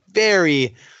this like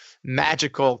very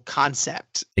magical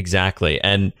concept. Exactly.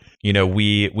 And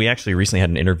we actually recently had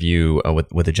an interview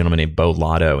with a gentleman named Bo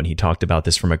Lotto, and he talked about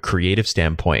this from a creative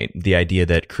standpoint, the idea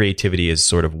that creativity is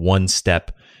sort of one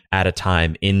step at a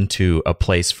time into a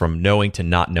place from knowing to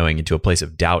not knowing, into a place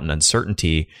of doubt and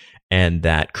uncertainty, and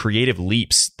that creative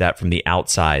leaps that from the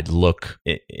outside look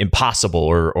impossible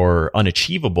or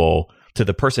unachievable, to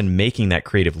the person making that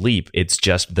creative leap, it's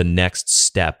just the next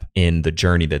step in the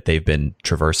journey that they've been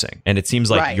traversing. And it seems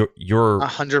like your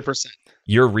 100%.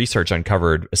 Your research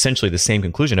uncovered essentially the same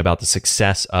conclusion about the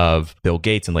success of Bill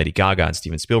Gates and Lady Gaga and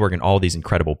Steven Spielberg and all these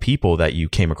incredible people that you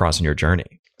came across in your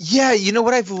journey. Yeah,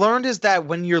 what I've learned is that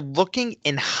when you're looking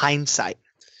in hindsight,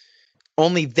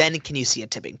 only then can you see a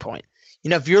tipping point.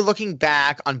 If you're looking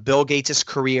back on Bill Gates'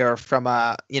 career from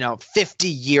a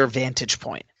 50-year vantage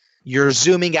point, you're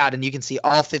zooming out and you can see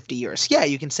all 50 years. Yeah,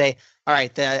 you can say, all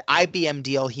right, the IBM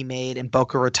deal he made in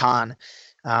Boca Raton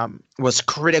was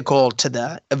critical to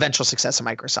the eventual success of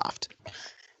Microsoft.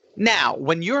 Now,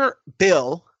 when you're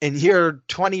Bill and you're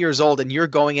 20 years old and you're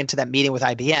going into that meeting with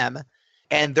IBM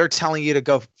and they're telling you to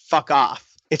go fuck off,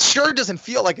 it sure doesn't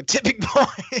feel like a tipping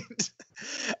point.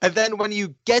 And then when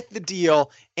you get the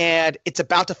deal and it's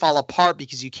about to fall apart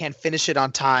because you can't finish it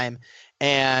on time,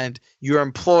 and your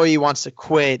employee wants to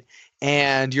quit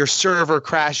and your server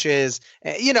crashes,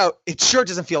 it sure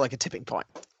doesn't feel like a tipping point.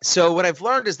 So what I've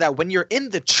learned is that when you're in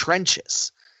the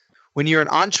trenches, when you're an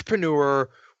entrepreneur,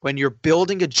 when you're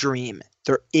building a dream,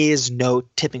 there is no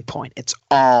tipping point. It's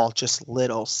all just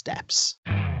little steps.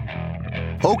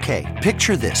 Okay,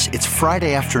 picture this. It's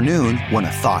Friday afternoon when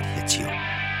a thought hits you.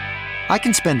 I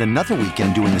can spend another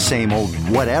weekend doing the same old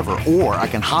whatever, or I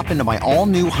can hop into my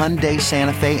all-new Hyundai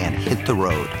Santa Fe and hit the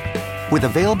road. With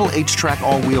available H-Track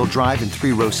all-wheel drive and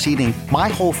 3-row seating, my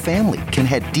whole family can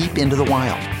head deep into the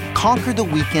wild. Conquer the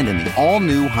weekend in the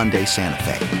all-new Hyundai Santa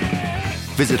Fe.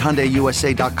 Visit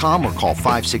HyundaiUSA.com or call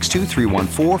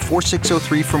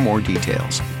 562-314-4603 for more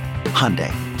details.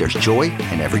 Hyundai, there's joy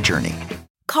in every journey.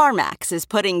 CarMax is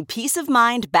putting peace of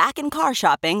mind back in car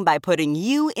shopping by putting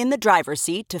you in the driver's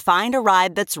seat to find a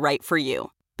ride that's right for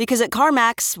you. Because at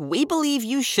CarMax, we believe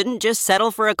you shouldn't just settle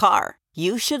for a car.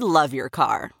 You should love your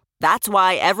car. That's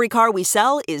why every car we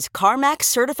sell is CarMax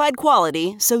certified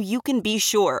quality, so you can be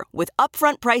sure with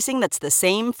upfront pricing that's the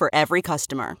same for every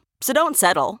customer. So don't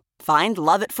settle. Find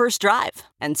love at first drive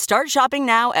and start shopping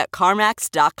now at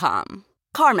CarMax.com.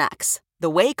 CarMax, the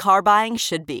way car buying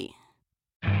should be.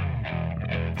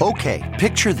 Okay,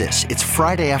 picture this. It's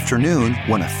Friday afternoon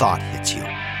when a thought hits you.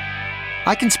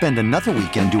 I can spend another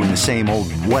weekend doing the same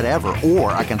old whatever,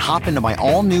 or I can hop into my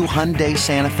all-new Hyundai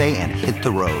Santa Fe and hit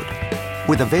the road.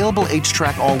 With available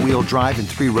H-Track all-wheel drive and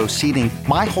 3-row seating,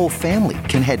 my whole family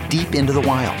can head deep into the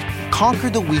wild. Conquer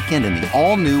the weekend in the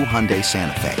all-new Hyundai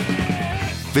Santa Fe.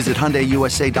 Visit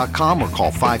HyundaiUSA.com or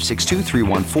call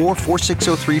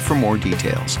 562-314-4603 for more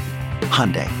details.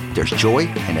 Hyundai, there's joy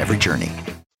in every journey.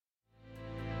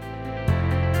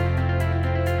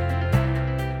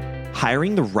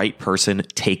 Hiring the right person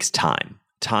takes time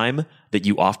that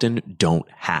you often don't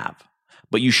have.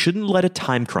 But you shouldn't let a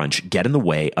time crunch get in the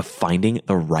way of finding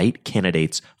the right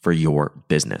candidates for your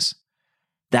business.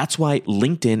 That's why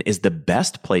LinkedIn is the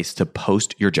best place to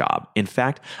post your job. In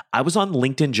fact, I was on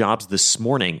LinkedIn Jobs this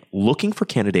morning looking for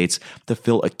candidates to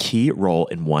fill a key role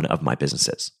in one of my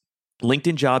businesses.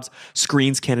 LinkedIn Jobs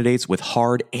screens candidates with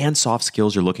hard and soft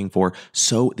skills you're looking for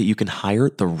so that you can hire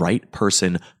the right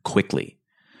person quickly.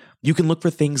 You can look for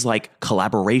things like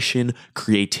collaboration,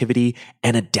 creativity,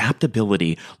 and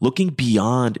adaptability, looking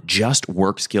beyond just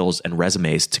work skills and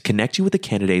resumes to connect you with the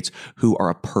candidates who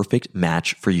are a perfect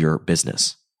match for your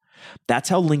business. That's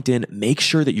how LinkedIn makes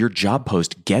sure that your job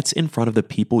post gets in front of the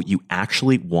people you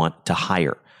actually want to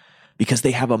hire, because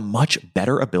they have a much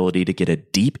better ability to get a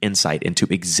deep insight into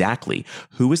exactly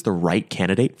who is the right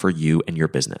candidate for you and your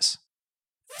business.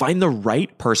 Find the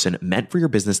right person meant for your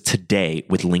business today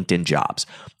with LinkedIn Jobs.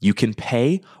 You can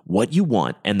pay what you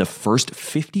want, and the first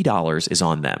 $50 is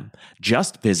on them.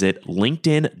 Just visit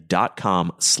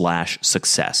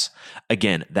linkedin.com/success.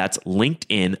 Again, that's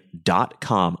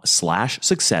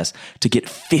linkedin.com/success to get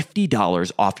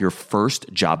 $50 off your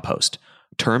first job post.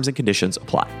 Terms and conditions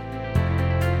apply.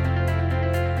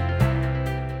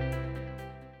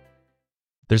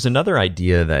 There's another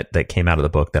idea that came out of the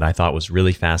book that I thought was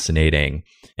really fascinating,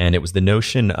 and it was the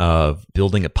notion of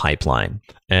building a pipeline.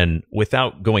 And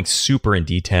without going super in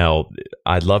detail,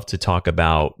 I'd love to talk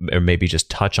about, or maybe just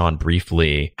touch on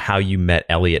briefly, how you met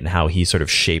Elliot and how he sort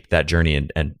of shaped that journey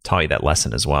and taught you that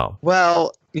lesson as well.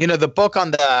 Well, the book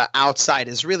on the outside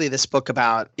is really this book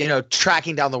about,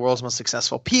 tracking down the world's most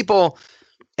successful people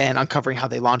and uncovering how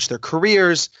they launch their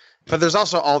careers. But there's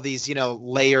also all these,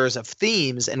 layers of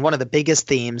themes. And one of the biggest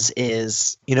themes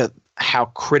is, how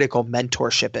critical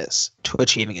mentorship is to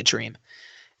achieving a dream.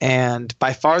 And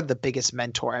by far the biggest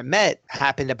mentor I met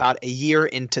happened about a year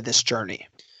into this journey.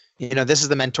 This is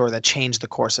the mentor that changed the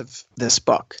course of this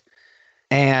book.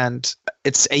 And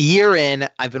it's a year in.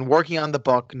 I've been working on the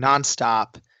book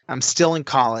nonstop. I'm still in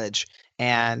college.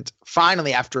 And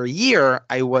finally, after a year,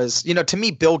 I was, to me,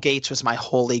 Bill Gates was my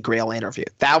holy grail interview.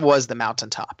 That was the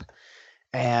mountaintop.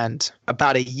 And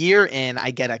about a year in, I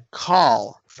get a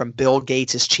call from Bill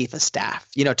Gates' chief of staff.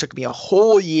 It took me a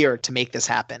whole year to make this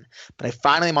happen. But I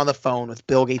finally am on the phone with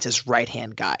Bill Gates'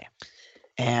 right-hand guy.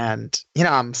 And,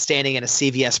 I'm standing in a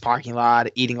CVS parking lot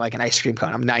eating like an ice cream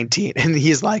cone. I'm 19. And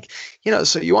he's like,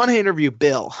 so you want to interview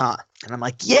Bill, huh? And I'm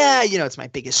like, yeah, it's my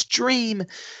biggest dream.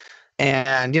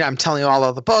 And, I'm telling you all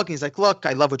of the book. And he's like, look,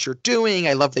 I love what you're doing.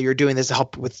 I love that you're doing this to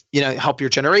help with, help your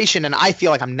generation. And I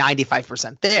feel like I'm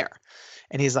 95% there.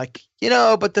 And he's like,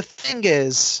 but the thing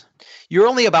is, you're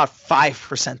only about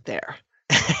 5% there.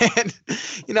 And,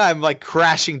 I'm like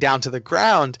crashing down to the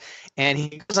ground. And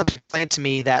he goes on to explain to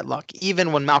me that, look,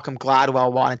 even when Malcolm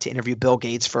Gladwell wanted to interview Bill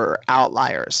Gates for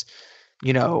Outliers,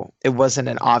 it wasn't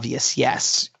an obvious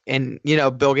yes. And,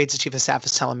 Bill Gates' chief of staff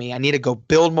is telling me I need to go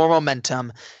build more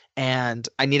momentum and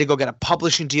I need to go get a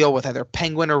publishing deal with either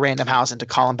Penguin or Random House and to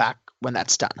call him back when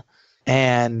that's done.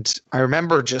 And I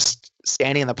remember just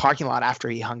standing in the parking lot after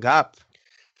he hung up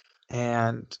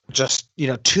and just,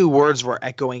 two words were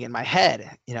echoing in my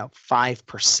head,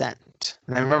 5%.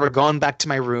 And I remember going back to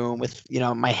my room with,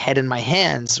 my head in my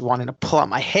hands, wanting to pull out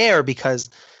my hair because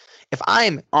if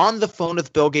I'm on the phone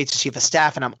with Bill Gates' chief of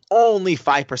staff and I'm only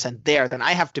 5% there, then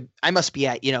I must be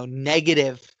at,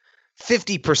 negative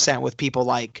 50% with people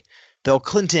like Bill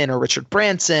Clinton or Richard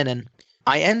Branson. And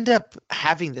I end up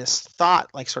having this thought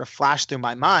like sort of flash through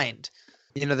my mind,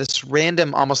 this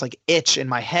random almost like itch in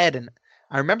my head. And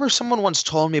I remember someone once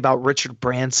told me about Richard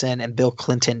Branson and Bill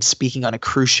Clinton speaking on a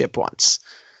cruise ship once.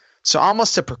 So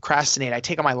almost to procrastinate, I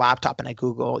take out my laptop and I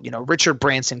Google, Richard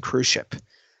Branson cruise ship.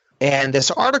 And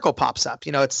this article pops up,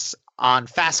 it's on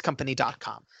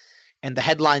fastcompany.com. And the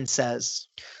headline says,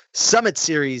 Summit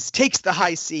Series takes the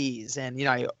high seas. And,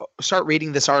 I start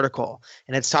reading this article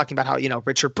and it's talking about how,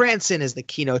 Richard Branson is the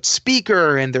keynote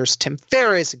speaker and there's Tim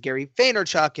Ferriss and Gary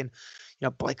Vaynerchuk and,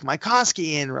 Blake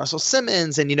Mycoskie and Russell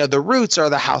Simmons and, the Roots are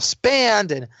the house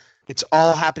band and it's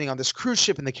all happening on this cruise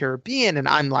ship in the Caribbean. And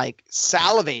I'm like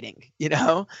salivating,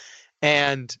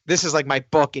 and this is like my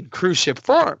book in cruise ship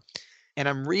form. And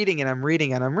I'm reading and I'm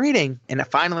reading and I'm reading. And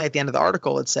finally at the end of the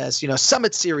article, it says,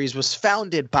 Summit Series was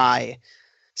founded by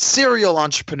serial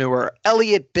entrepreneur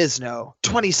Elliot Bisnow,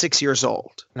 26 years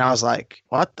old. And I was like,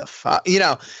 what the fuck?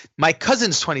 My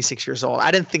cousin's 26 years old.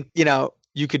 I didn't think,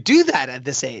 you could do that at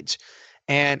this age.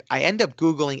 And I end up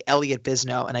Googling Elliot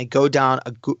Bisnow and I go down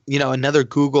another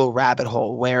Google rabbit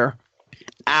hole where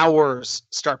hours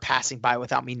start passing by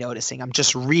without me noticing. I'm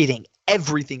just reading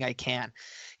everything I can.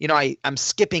 I'm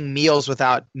skipping meals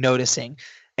without noticing.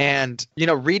 And,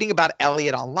 reading about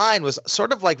Elliot online was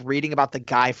sort of like reading about the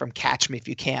guy from Catch Me If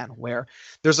You Can, where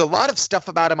there's a lot of stuff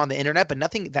about him on the internet, but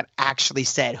nothing that actually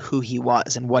said who he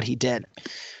was and what he did.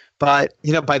 But,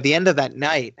 by the end of that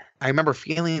night, I remember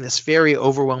feeling this very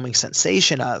overwhelming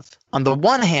sensation of, on the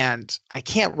one hand, I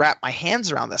can't wrap my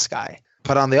hands around this guy.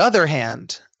 But on the other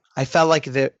hand, I felt like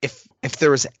if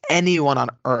there was anyone on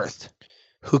earth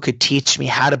who could teach me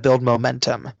how to build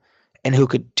momentum and who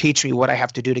could teach me what I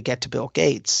have to do to get to Bill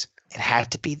Gates, it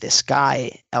had to be this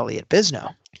guy, Elliot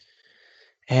Bisnow.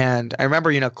 And I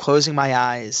remember, closing my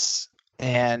eyes,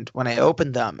 and when I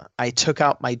opened them, I took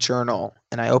out my journal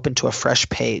and I opened to a fresh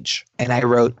page and I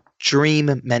wrote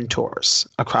Dream Mentors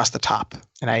across the top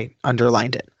and I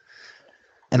underlined it.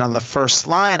 And on the first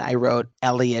line, I wrote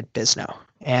Elliot Bisnow.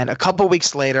 And a couple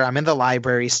weeks later, I'm in the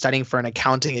library studying for an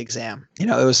accounting exam. It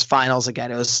was finals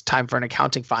again. It was time for an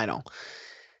accounting final.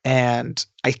 And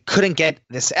I couldn't get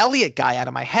this Elliot guy out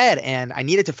of my head and I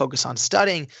needed to focus on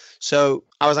studying. So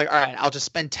I was like, all right, I'll just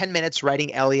spend 10 minutes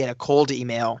writing Elliot a cold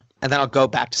email and then I'll go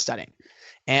back to studying.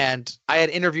 And I had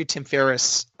interviewed Tim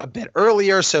Ferriss a bit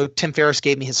earlier. So Tim Ferriss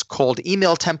gave me his cold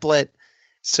email template.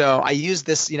 So I used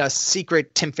this,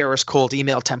 secret Tim Ferriss cold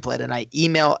email template and I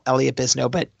email Elliot Bisnow.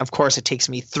 But of course, it takes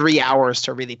me 3 hours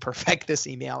to really perfect this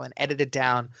email and edit it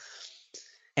down.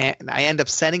 And I end up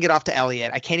sending it off to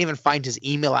Elliot. I can't even find his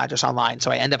email address online.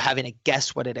 So I end up having to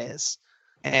guess what it is.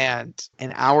 And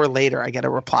an hour later, I get a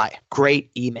reply.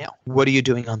 Great email. What are you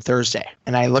doing on Thursday?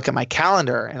 And I look at my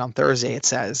calendar and on Thursday it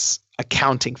says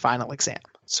accounting final exam.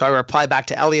 So I reply back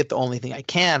to Elliot the only thing I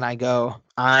can. I go,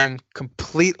 I'm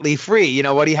completely free.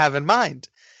 What do you have in mind?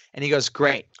 And he goes,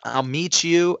 great. I'll meet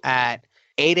you at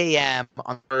 8 a.m.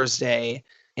 on Thursday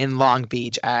in Long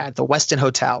Beach at the Westin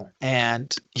Hotel.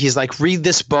 And he's like, read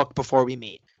this book before we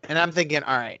meet. And I'm thinking,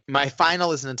 all right, my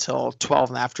final isn't until 12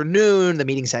 in the afternoon. The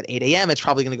meeting's at 8 a.m. It's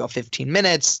probably going to go 15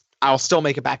 minutes. I'll still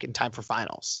make it back in time for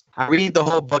finals. I read the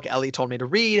whole book Elliot told me to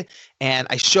read, and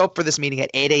I show up for this meeting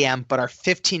at 8 a.m., but our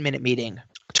 15-minute meeting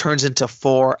turns into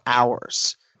 4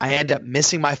 hours. I end up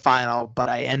missing my final, but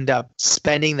I end up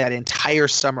spending that entire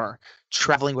summer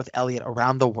traveling with Elliot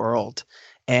around the world.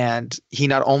 And he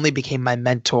not only became my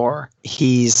mentor,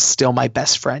 he's still my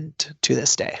best friend to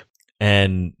this day.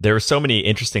 And there were so many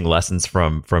interesting lessons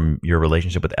from your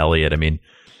relationship with Elliot. I mean,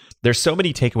 there's so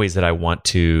many takeaways that I want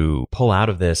to pull out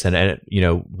of this. And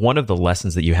one of the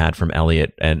lessons that you had from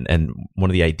Elliot and one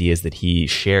of the ideas that he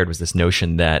shared was this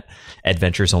notion that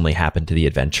adventures only happen to the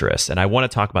adventurous. And I want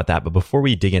to talk about that. But before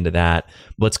we dig into that,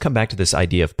 let's come back to this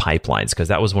idea of pipelines, because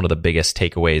that was one of the biggest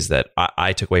takeaways that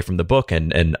I took away from the book.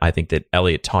 And I think that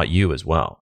Elliot taught you as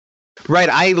well. Right.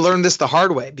 I learned this the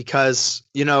hard way because,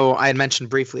 I had mentioned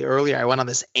briefly earlier, I went on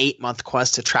this 8-month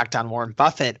quest to track down Warren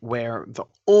Buffett, where the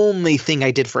only thing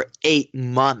I did for 8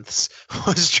 months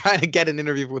was trying to get an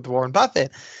interview with Warren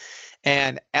Buffett.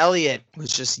 And Elliot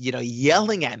was just,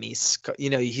 yelling at me.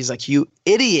 He's like, you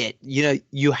idiot,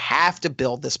 you have to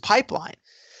build this pipeline.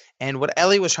 And what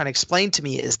Elliot was trying to explain to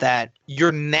me is that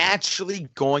you're naturally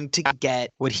going to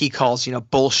get what he calls,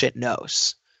 bullshit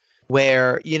no's.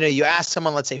 Where, you ask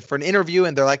someone, let's say for an interview,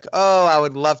 and they're like, oh, I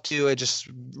would love to, I'm just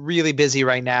really busy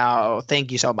right now.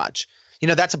 Thank you so much.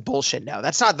 That's a bullshit no.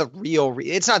 That's not the real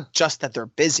it's not just that they're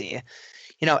busy.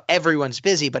 Everyone's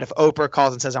busy, but if Oprah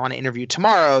calls and says, I want to interview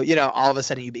tomorrow, all of a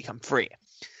sudden you become free.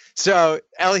 So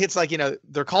Elliot's like,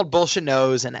 they're called bullshit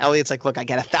no's. And Elliot's like, look, I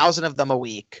get 1,000 of them a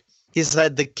week. He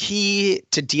said the key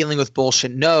to dealing with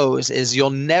bullshit no's is you'll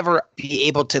never be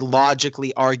able to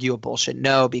logically argue a bullshit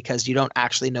no because you don't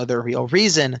actually know the real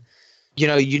reason.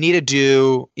 You need to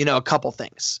do, a couple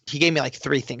things. He gave me like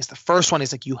 3 things. The first one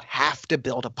is like, you have to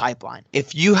build a pipeline.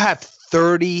 If you have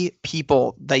 30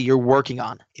 people that you're working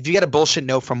on, if you get a bullshit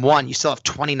no from one, you still have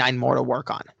 29 more to work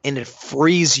on. And it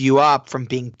frees you up from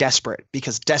being desperate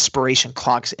because desperation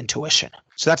clogs intuition.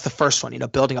 So that's the first one,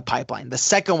 building a pipeline. The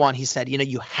second one, he said,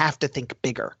 you have to think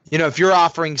bigger. If you're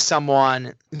offering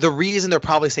someone, the reason they're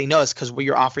probably saying no is because what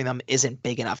you're offering them isn't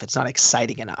big enough. It's not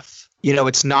exciting enough.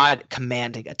 It's not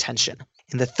commanding attention.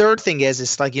 And the third thing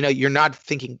is like, you're not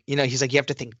thinking, he's like, you have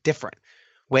to think different,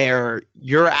 where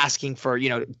you're asking for,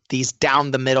 these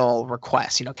down the middle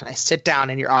requests. Can I sit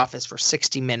down in your office for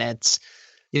 60 minutes?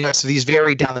 So these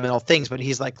very down the middle things. But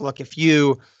he's like, look, if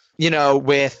you,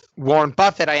 with Warren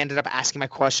Buffett, I ended up asking my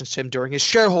questions to him during his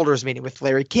shareholders meeting. With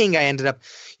Larry King, I ended up,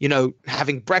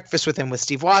 having breakfast with him. With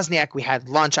Steve Wozniak, we had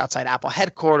lunch outside Apple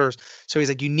headquarters. So he's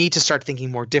like, you need to start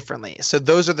thinking more differently. So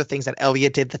those are the things that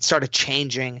Elliot did that started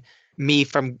changing me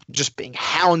from just being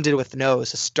hounded with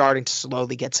no's to starting to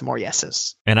slowly get some more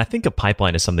yeses. And I think a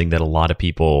pipeline is something that a lot of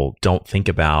people don't think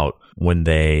about when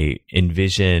they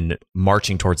envision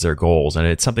marching towards their goals. And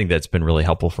it's something that's been really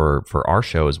helpful for our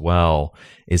show as well,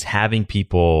 is having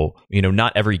people,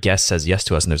 not every guest says yes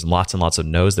to us. And there's lots and lots of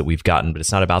no's that we've gotten, but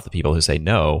it's not about the people who say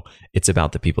no. It's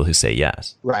about the people who say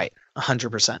yes. Right.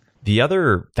 100%. The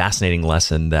other fascinating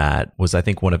lesson that was, I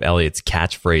think, one of Elliot's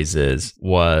catchphrases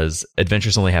was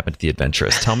adventures only happen to the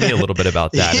adventurous. Tell me a little bit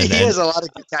about that. He has a lot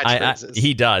of good catchphrases.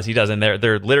 He does. And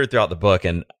they're littered throughout the book.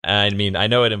 And I mean, I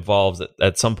know it involves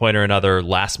at some point or another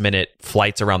last minute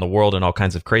flights around the world and all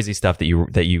kinds of crazy stuff that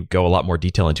you go a lot more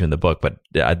detail into in the book. But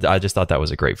I just thought that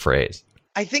was a great phrase.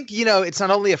 I think, it's not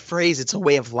only a phrase, it's a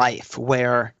way of life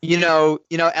where,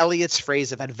 Elliot's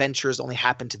phrase of adventures only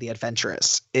happen to the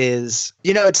adventurous is,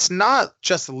 it's not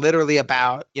just literally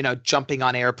about, jumping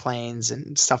on airplanes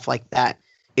and stuff like that.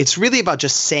 It's really about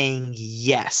just saying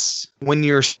yes when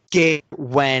you're scared,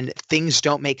 when things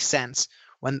don't make sense.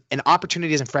 When an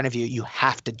opportunity is in front of you, you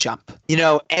have to jump.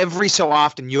 Every so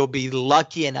often you'll be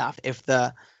lucky enough if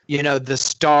the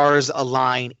stars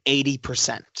align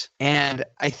 80%. And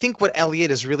I think what Elliot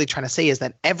is really trying to say is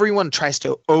that everyone tries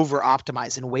to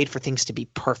over-optimize and wait for things to be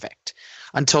perfect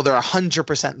until they're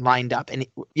 100% lined up. And,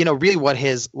 really what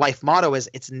his life motto is,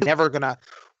 it's never going to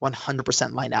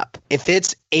 100% line up. If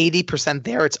it's 80%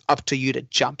 there, it's up to you to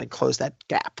jump and close that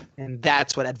gap. And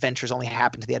that's what adventures only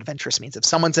happen to the adventurous means. If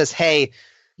someone says, hey,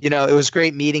 it was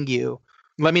great meeting you,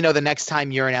 let me know the next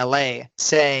time you're in LA,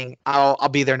 saying I'll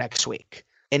be there next week.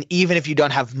 And even if you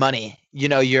don't have money,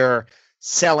 you're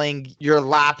selling your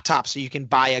laptop so you can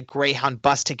buy a Greyhound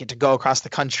bus ticket to go across the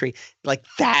country. Like,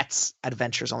 that's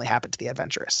adventures only happen to the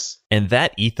adventurous. And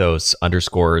that ethos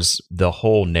underscores the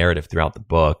whole narrative throughout the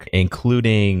book,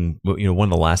 including, one of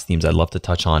the last themes I'd love to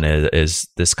touch on is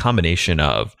this combination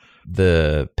of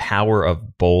the power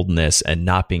of boldness and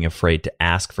not being afraid to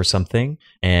ask for something,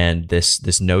 and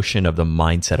this notion of the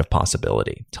mindset of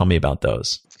possibility. Tell me about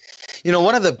those.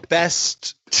 One of the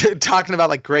best, talking about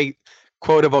like great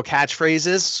quotable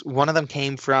catchphrases, one of them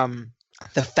came from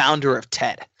the founder of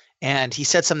TED. And he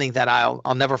said something that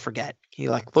I'll never forget. He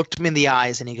looked me in the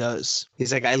eyes and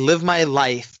he's like, I live my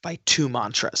life by 2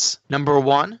 mantras. Number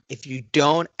 1, if you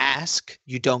don't ask,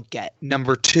 you don't get.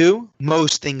 Number 2,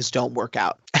 most things don't work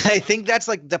out. And I think that's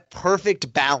like the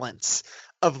perfect balance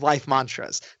of life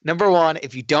mantras. Number 1,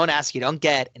 if you don't ask, you don't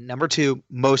get. And number 2,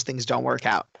 most things don't work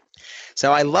out.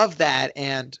 So I love that.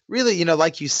 And really,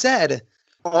 like you said,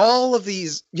 all of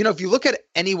these, if you look at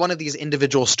any one of these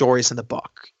individual stories in the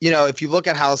book, if you look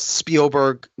at how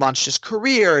Spielberg launched his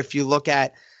career, if you look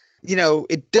at,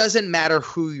 it doesn't matter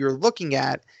who you're looking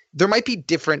at, there might be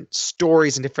different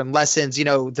stories and different lessons.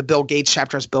 The Bill Gates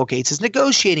chapter is Bill Gates'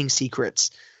 negotiating secrets.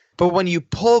 But when you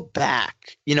pull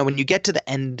back, when you get to the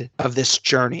end of this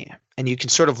journey and you can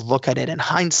sort of look at it in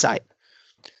hindsight,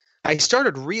 I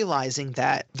started realizing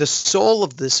that the soul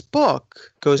of this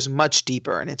book goes much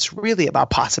deeper, and it's really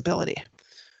about possibility.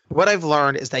 What I've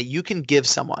learned is that you can give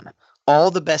someone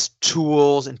all the best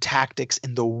tools and tactics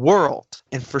in the world,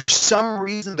 and for some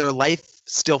reason their life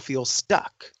still feels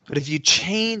stuck. But if you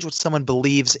change what someone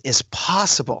believes is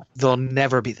possible, they'll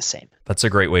never be the same. That's a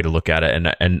great way to look at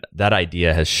it. And that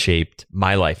idea has shaped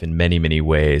my life in many, many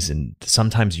ways. And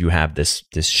sometimes you have this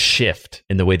shift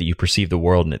in the way that you perceive the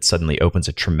world, and it suddenly opens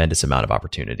a tremendous amount of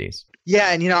opportunities.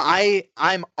 Yeah. And,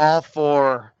 I'm all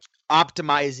for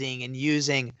optimizing and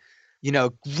using,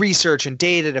 research and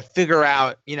data to figure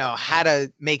out, how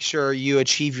to make sure you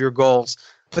achieve your goals.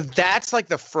 But that's like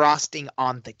the frosting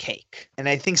on the cake. And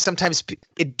I think sometimes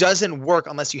it doesn't work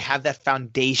unless you have that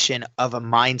foundation of a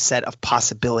mindset of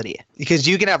possibility. Because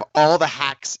you can have all the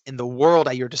hacks in the world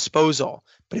at your disposal,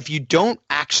 but if you don't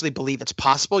actually believe it's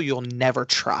possible, you'll never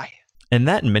try. And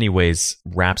that in many ways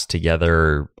wraps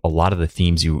together a lot of the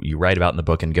themes you write about in the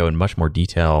book and go in much more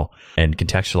detail and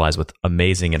contextualize with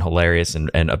amazing and hilarious and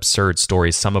absurd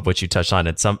stories, some of which you touched on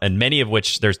and many of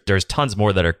which there's tons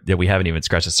more that we haven't even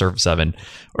scratched the surface of,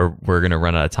 or we're going to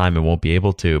run out of time and won't be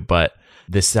able to. But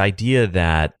this idea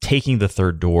that taking the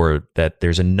third door, that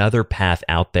there's another path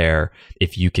out there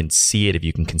if you can see it, if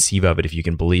you can conceive of it, if you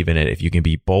can believe in it, if you can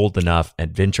be bold enough,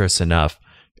 adventurous enough,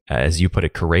 as you put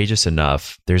it, courageous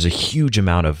enough, there's a huge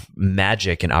amount of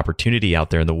magic and opportunity out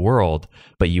there in the world,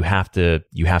 but you have to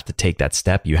take that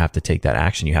step. You have to take that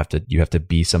action. You have to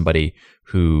be somebody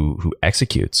who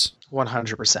executes.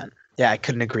 100%. Yeah, I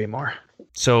couldn't agree more.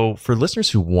 So for listeners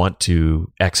who want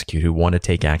to execute, who want to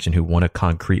take action, who want to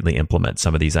concretely implement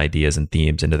some of these ideas and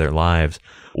themes into their lives,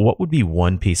 what would be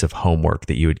one piece of homework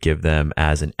that you would give them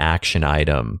as an action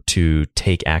item to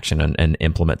take action and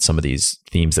implement some of these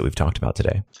themes that we've talked about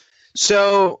today?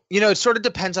 So, it sort of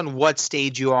depends on what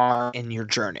stage you are in your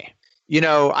journey.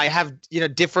 I have,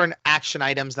 different action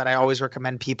items that I always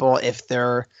recommend people if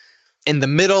they're in the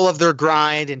middle of their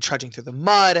grind and trudging through the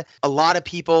mud. A lot of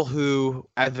people who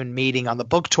I've been meeting on the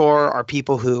book tour are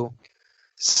people who,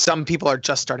 some people are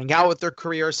just starting out with their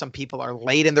career. Some people are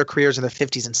late in their careers in their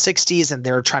 50s and 60s, and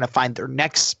they're trying to find their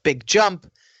next big jump.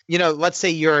 Let's say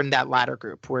you're in that latter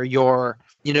group where you're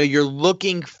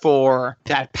looking for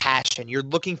that passion. You're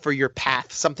looking for your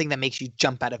path, something that makes you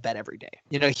jump out of bed every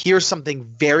day. Here's something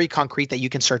very concrete that you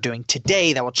can start doing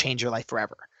today that will change your life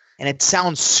forever. And it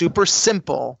sounds super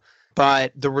simple,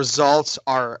 but the results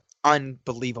are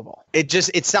unbelievable. It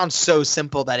sounds so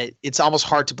simple that it's almost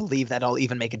hard to believe that it'll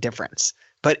even make a difference,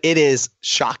 but it is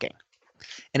shocking.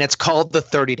 And it's called the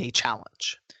 30-day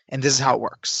challenge. And this is how it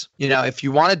works. If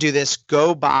you want to do this,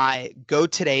 go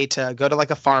today to go to like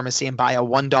a pharmacy and buy a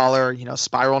 $1,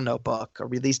 spiral notebook, a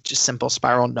really just simple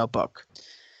spiral notebook,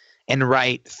 and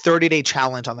write 30-day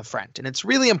challenge on the front. And it's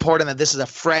really important that this is a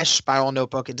fresh spiral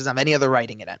notebook. It doesn't have any other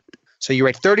writing in it. So you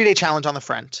write 30-day challenge on the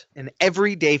front, and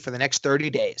every day for the next 30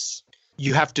 days,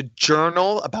 you have to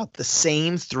journal about the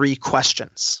same 3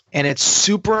 questions. And it's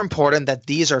super important that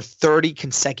these are 30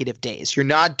 consecutive days. You're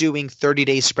not doing 30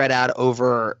 days spread out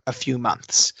over a few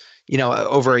months,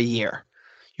 over a year.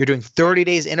 You're doing 30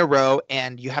 days in a row,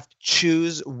 and you have to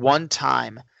choose one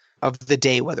time of the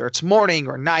day, whether it's morning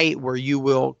or night, where you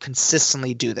will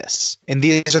consistently do this. And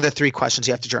these are the 3 questions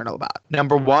you have to journal about.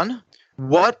 Number 1,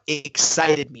 what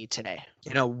excited me today?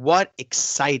 What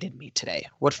excited me today?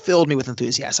 What filled me with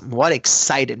enthusiasm? What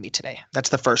excited me today? That's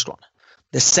the first one.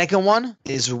 The second one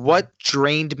is what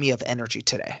drained me of energy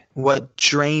today? What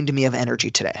drained me of energy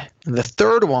today? And the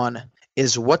third one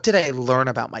is what did I learn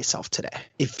about myself today?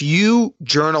 If you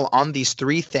journal on these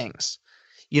three things,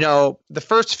 the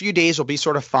first few days will be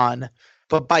sort of fun,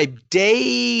 but by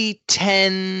day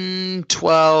 10,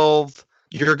 12,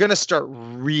 you're going to start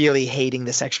really hating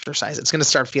this exercise. It's going to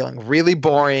start feeling really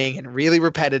boring and really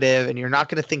repetitive, and you're not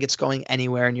going to think it's going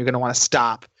anywhere, and you're going to want to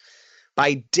stop.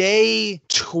 By day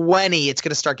 20, it's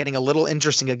going to start getting a little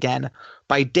interesting again.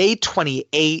 By day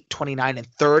 28, 29, and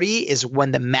 30 is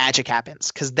when the magic happens,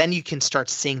 because then you can start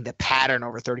seeing the pattern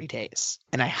over 30 days.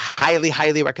 And I highly,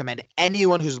 highly recommend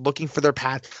anyone who's looking for their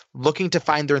path, looking to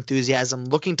find their enthusiasm,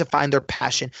 looking to find their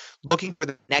passion, looking for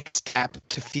the next step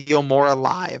to feel more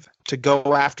alive, to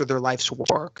go after their life's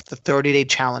work. The 30-day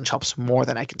challenge helps more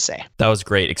than I can say. That was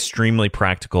great. Extremely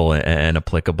practical and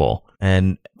applicable.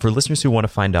 And for listeners who want to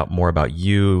find out more about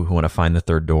you, who want to find the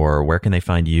third door, where can they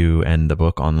find you and the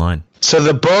book online? So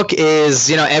the book is,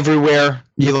 everywhere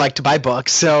you like to buy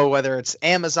books. So whether it's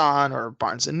Amazon or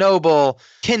Barnes & Noble,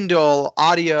 Kindle,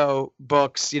 audio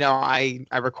books, I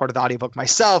recorded the audiobook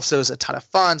myself. So it was a ton of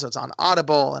fun. So it's on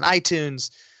Audible and iTunes.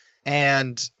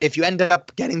 And if you end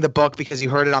up getting the book because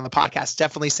you heard it on the podcast,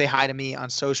 definitely say hi to me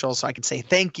on social so I can say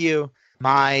thank you.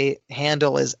 My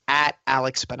handle is at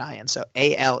Alex Banayan. So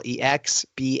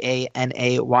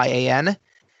AlexBanayan.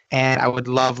 And I would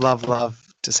love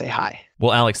to say hi.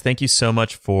 Well, Alex, thank you so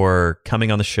much for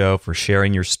coming on the show, for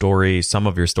sharing your story, some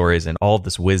of your stories, and all of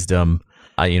this wisdom.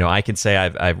 I can say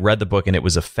I've read the book and it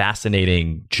was a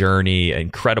fascinating journey,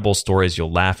 incredible stories.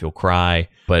 You'll laugh, you'll cry.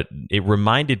 But it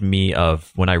reminded me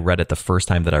of when I read it the first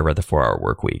time that I read the 4-Hour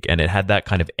Workweek. And it had that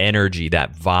kind of energy,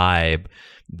 that vibe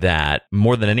that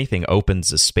more than anything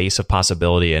opens a space of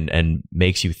possibility and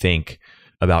makes you think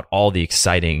about all the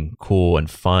exciting, cool,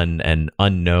 and fun and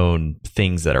unknown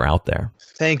things that are out there.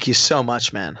 Thank you so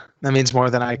much, man. That means more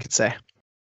than I could say.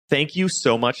 Thank you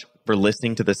so much for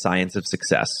listening to The Science of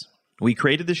Success. We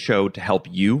created this show to help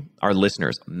you, our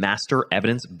listeners, master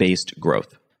evidence-based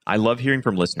growth. I love hearing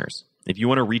from listeners. If you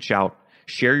want to reach out,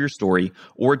 share your story,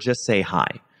 or just say hi,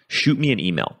 shoot me an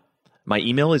email. My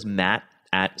email is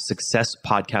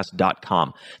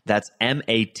matt@successpodcast.com. That's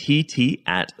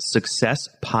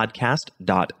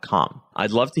matt@successpodcast.com.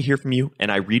 I'd love to hear from you,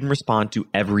 and I read and respond to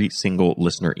every single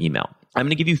listener email. I'm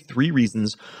going to give you 3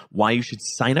 reasons why you should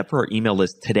sign up for our email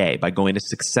list today by going to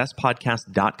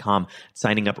successpodcast.com,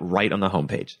 signing up right on the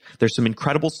homepage. There's some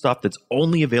incredible stuff that's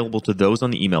only available to those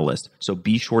on the email list, so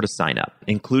be sure to sign up,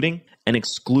 including an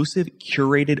exclusive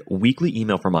curated weekly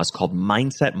email from us called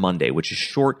Mindset Monday, which is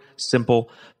short, simple,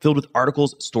 filled with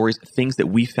articles, stories, things that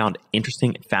we found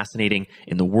interesting and fascinating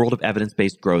in the world of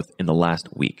evidence-based growth in the last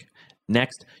week.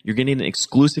 Next, you're getting an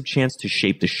exclusive chance to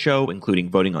shape the show, including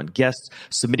voting on guests,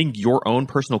 submitting your own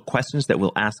personal questions that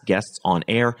we'll ask guests on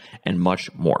air, and much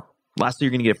more. Lastly,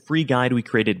 you're going to get a free guide we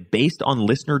created based on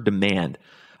listener demand,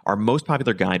 our most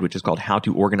popular guide, which is called How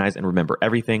to Organize and Remember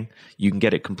Everything. You can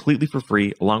get it completely for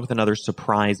free, along with another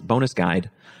surprise bonus guide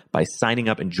by signing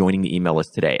up and joining the email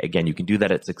list today. Again, you can do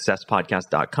that at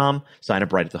successpodcast.com, sign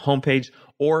up right at the homepage,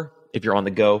 or if you're on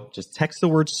the go, just text the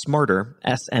word SMARTER,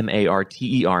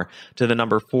 SMARTER, to the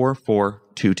number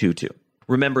 44222.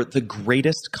 Remember, the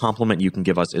greatest compliment you can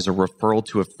give us is a referral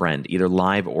to a friend, either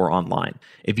live or online.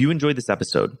 If you enjoyed this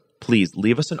episode, please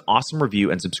leave us an awesome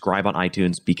review and subscribe on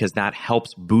iTunes, because that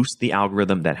helps boost the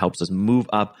algorithm, that helps us move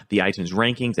up the iTunes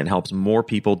rankings and helps more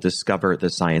people discover the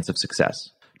science of success.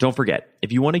 Don't forget,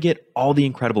 if you want to get all the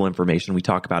incredible information we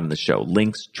talk about in the show,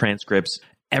 links, transcripts,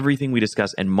 everything we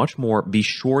discuss, and much more, be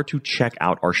sure to check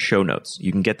out our show notes.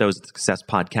 You can get those at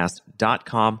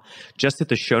successpodcast.com. Just hit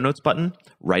the show notes button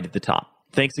right at the top.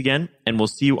 Thanks again, and we'll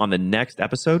see you on the next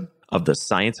episode of The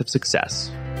Science of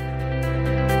Success.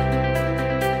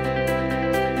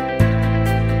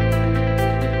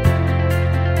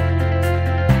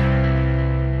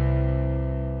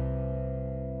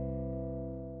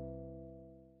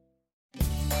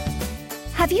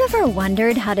 Have you ever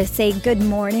wondered how to say good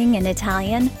morning in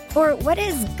Italian? Or what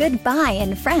is goodbye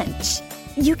in French?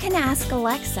 You can ask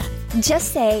Alexa.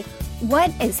 Just say,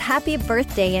 what is happy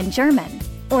birthday in German?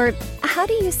 Or how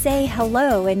do you say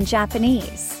hello in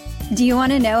Japanese? Do you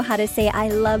want to know how to say I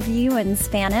love you in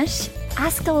Spanish?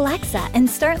 Ask Alexa and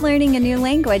start learning a new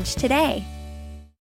language today.